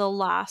 And the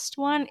last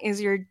one is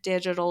your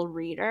digital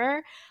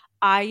reader.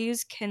 I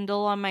use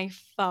Kindle on my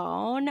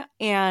phone,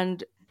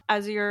 and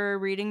as you're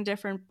reading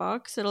different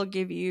books, it'll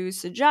give you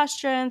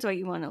suggestions, what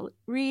you want to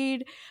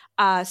read,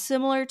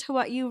 similar to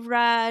what you've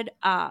read,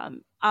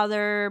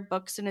 other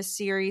books in a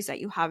series that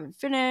you haven't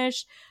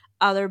finished,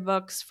 other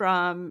books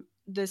from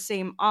the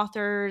same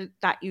author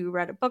that you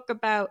read a book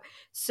about.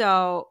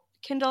 So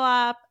Kindle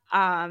app,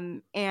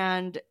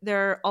 and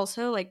they're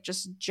also like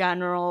just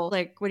general,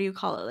 like, what do you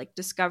call it, like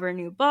discover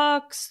new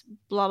books,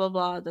 blah blah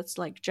blah, that's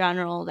like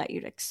general that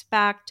you'd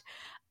expect.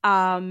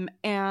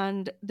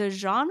 And the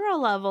genre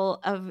level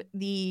of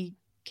the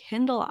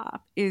Kindle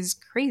app is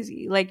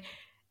crazy. Like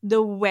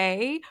the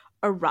way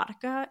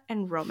erotica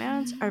and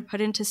romance are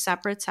put into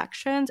separate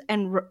sections,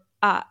 and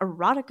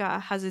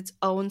erotica has its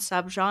own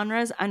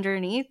subgenres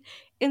underneath.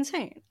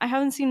 Insane. I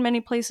haven't seen many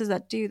places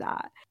that do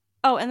that.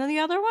 Oh, and then the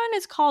other one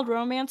is called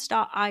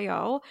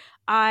romance.io.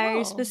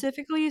 I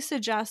specifically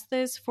suggest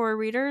this for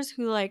readers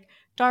who like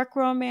dark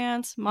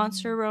romance,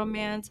 monster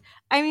romance.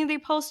 I mean, they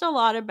post a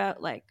lot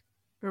about like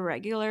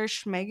regular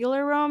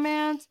schmegular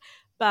romance,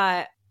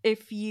 but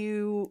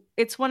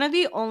it's one of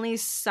the only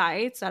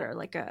sites that are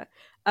like a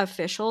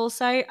official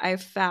site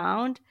I've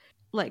found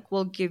like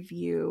will give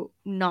you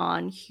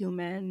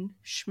non-human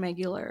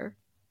schmegular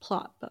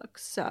plot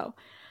books. So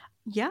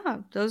yeah,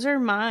 those are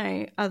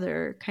my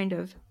other kind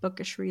of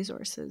bookish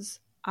resources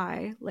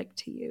I like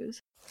to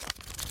use.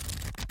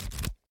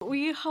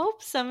 We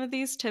hope some of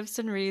these tips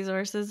and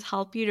resources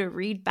help you to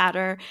read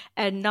better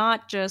and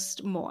not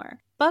just more.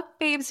 Book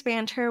Babes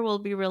Banter will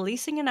be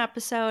releasing an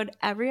episode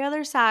every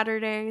other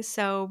Saturday,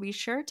 so be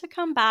sure to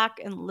come back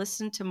and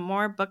listen to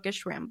more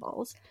bookish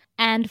rambles.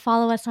 And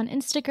follow us on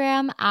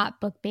Instagram at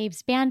Book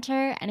Babes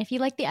Banter. And if you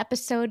like the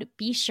episode,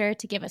 be sure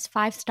to give us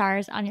 5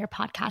 stars on your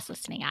podcast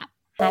listening app.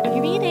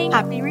 Happy reading!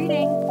 Happy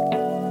reading!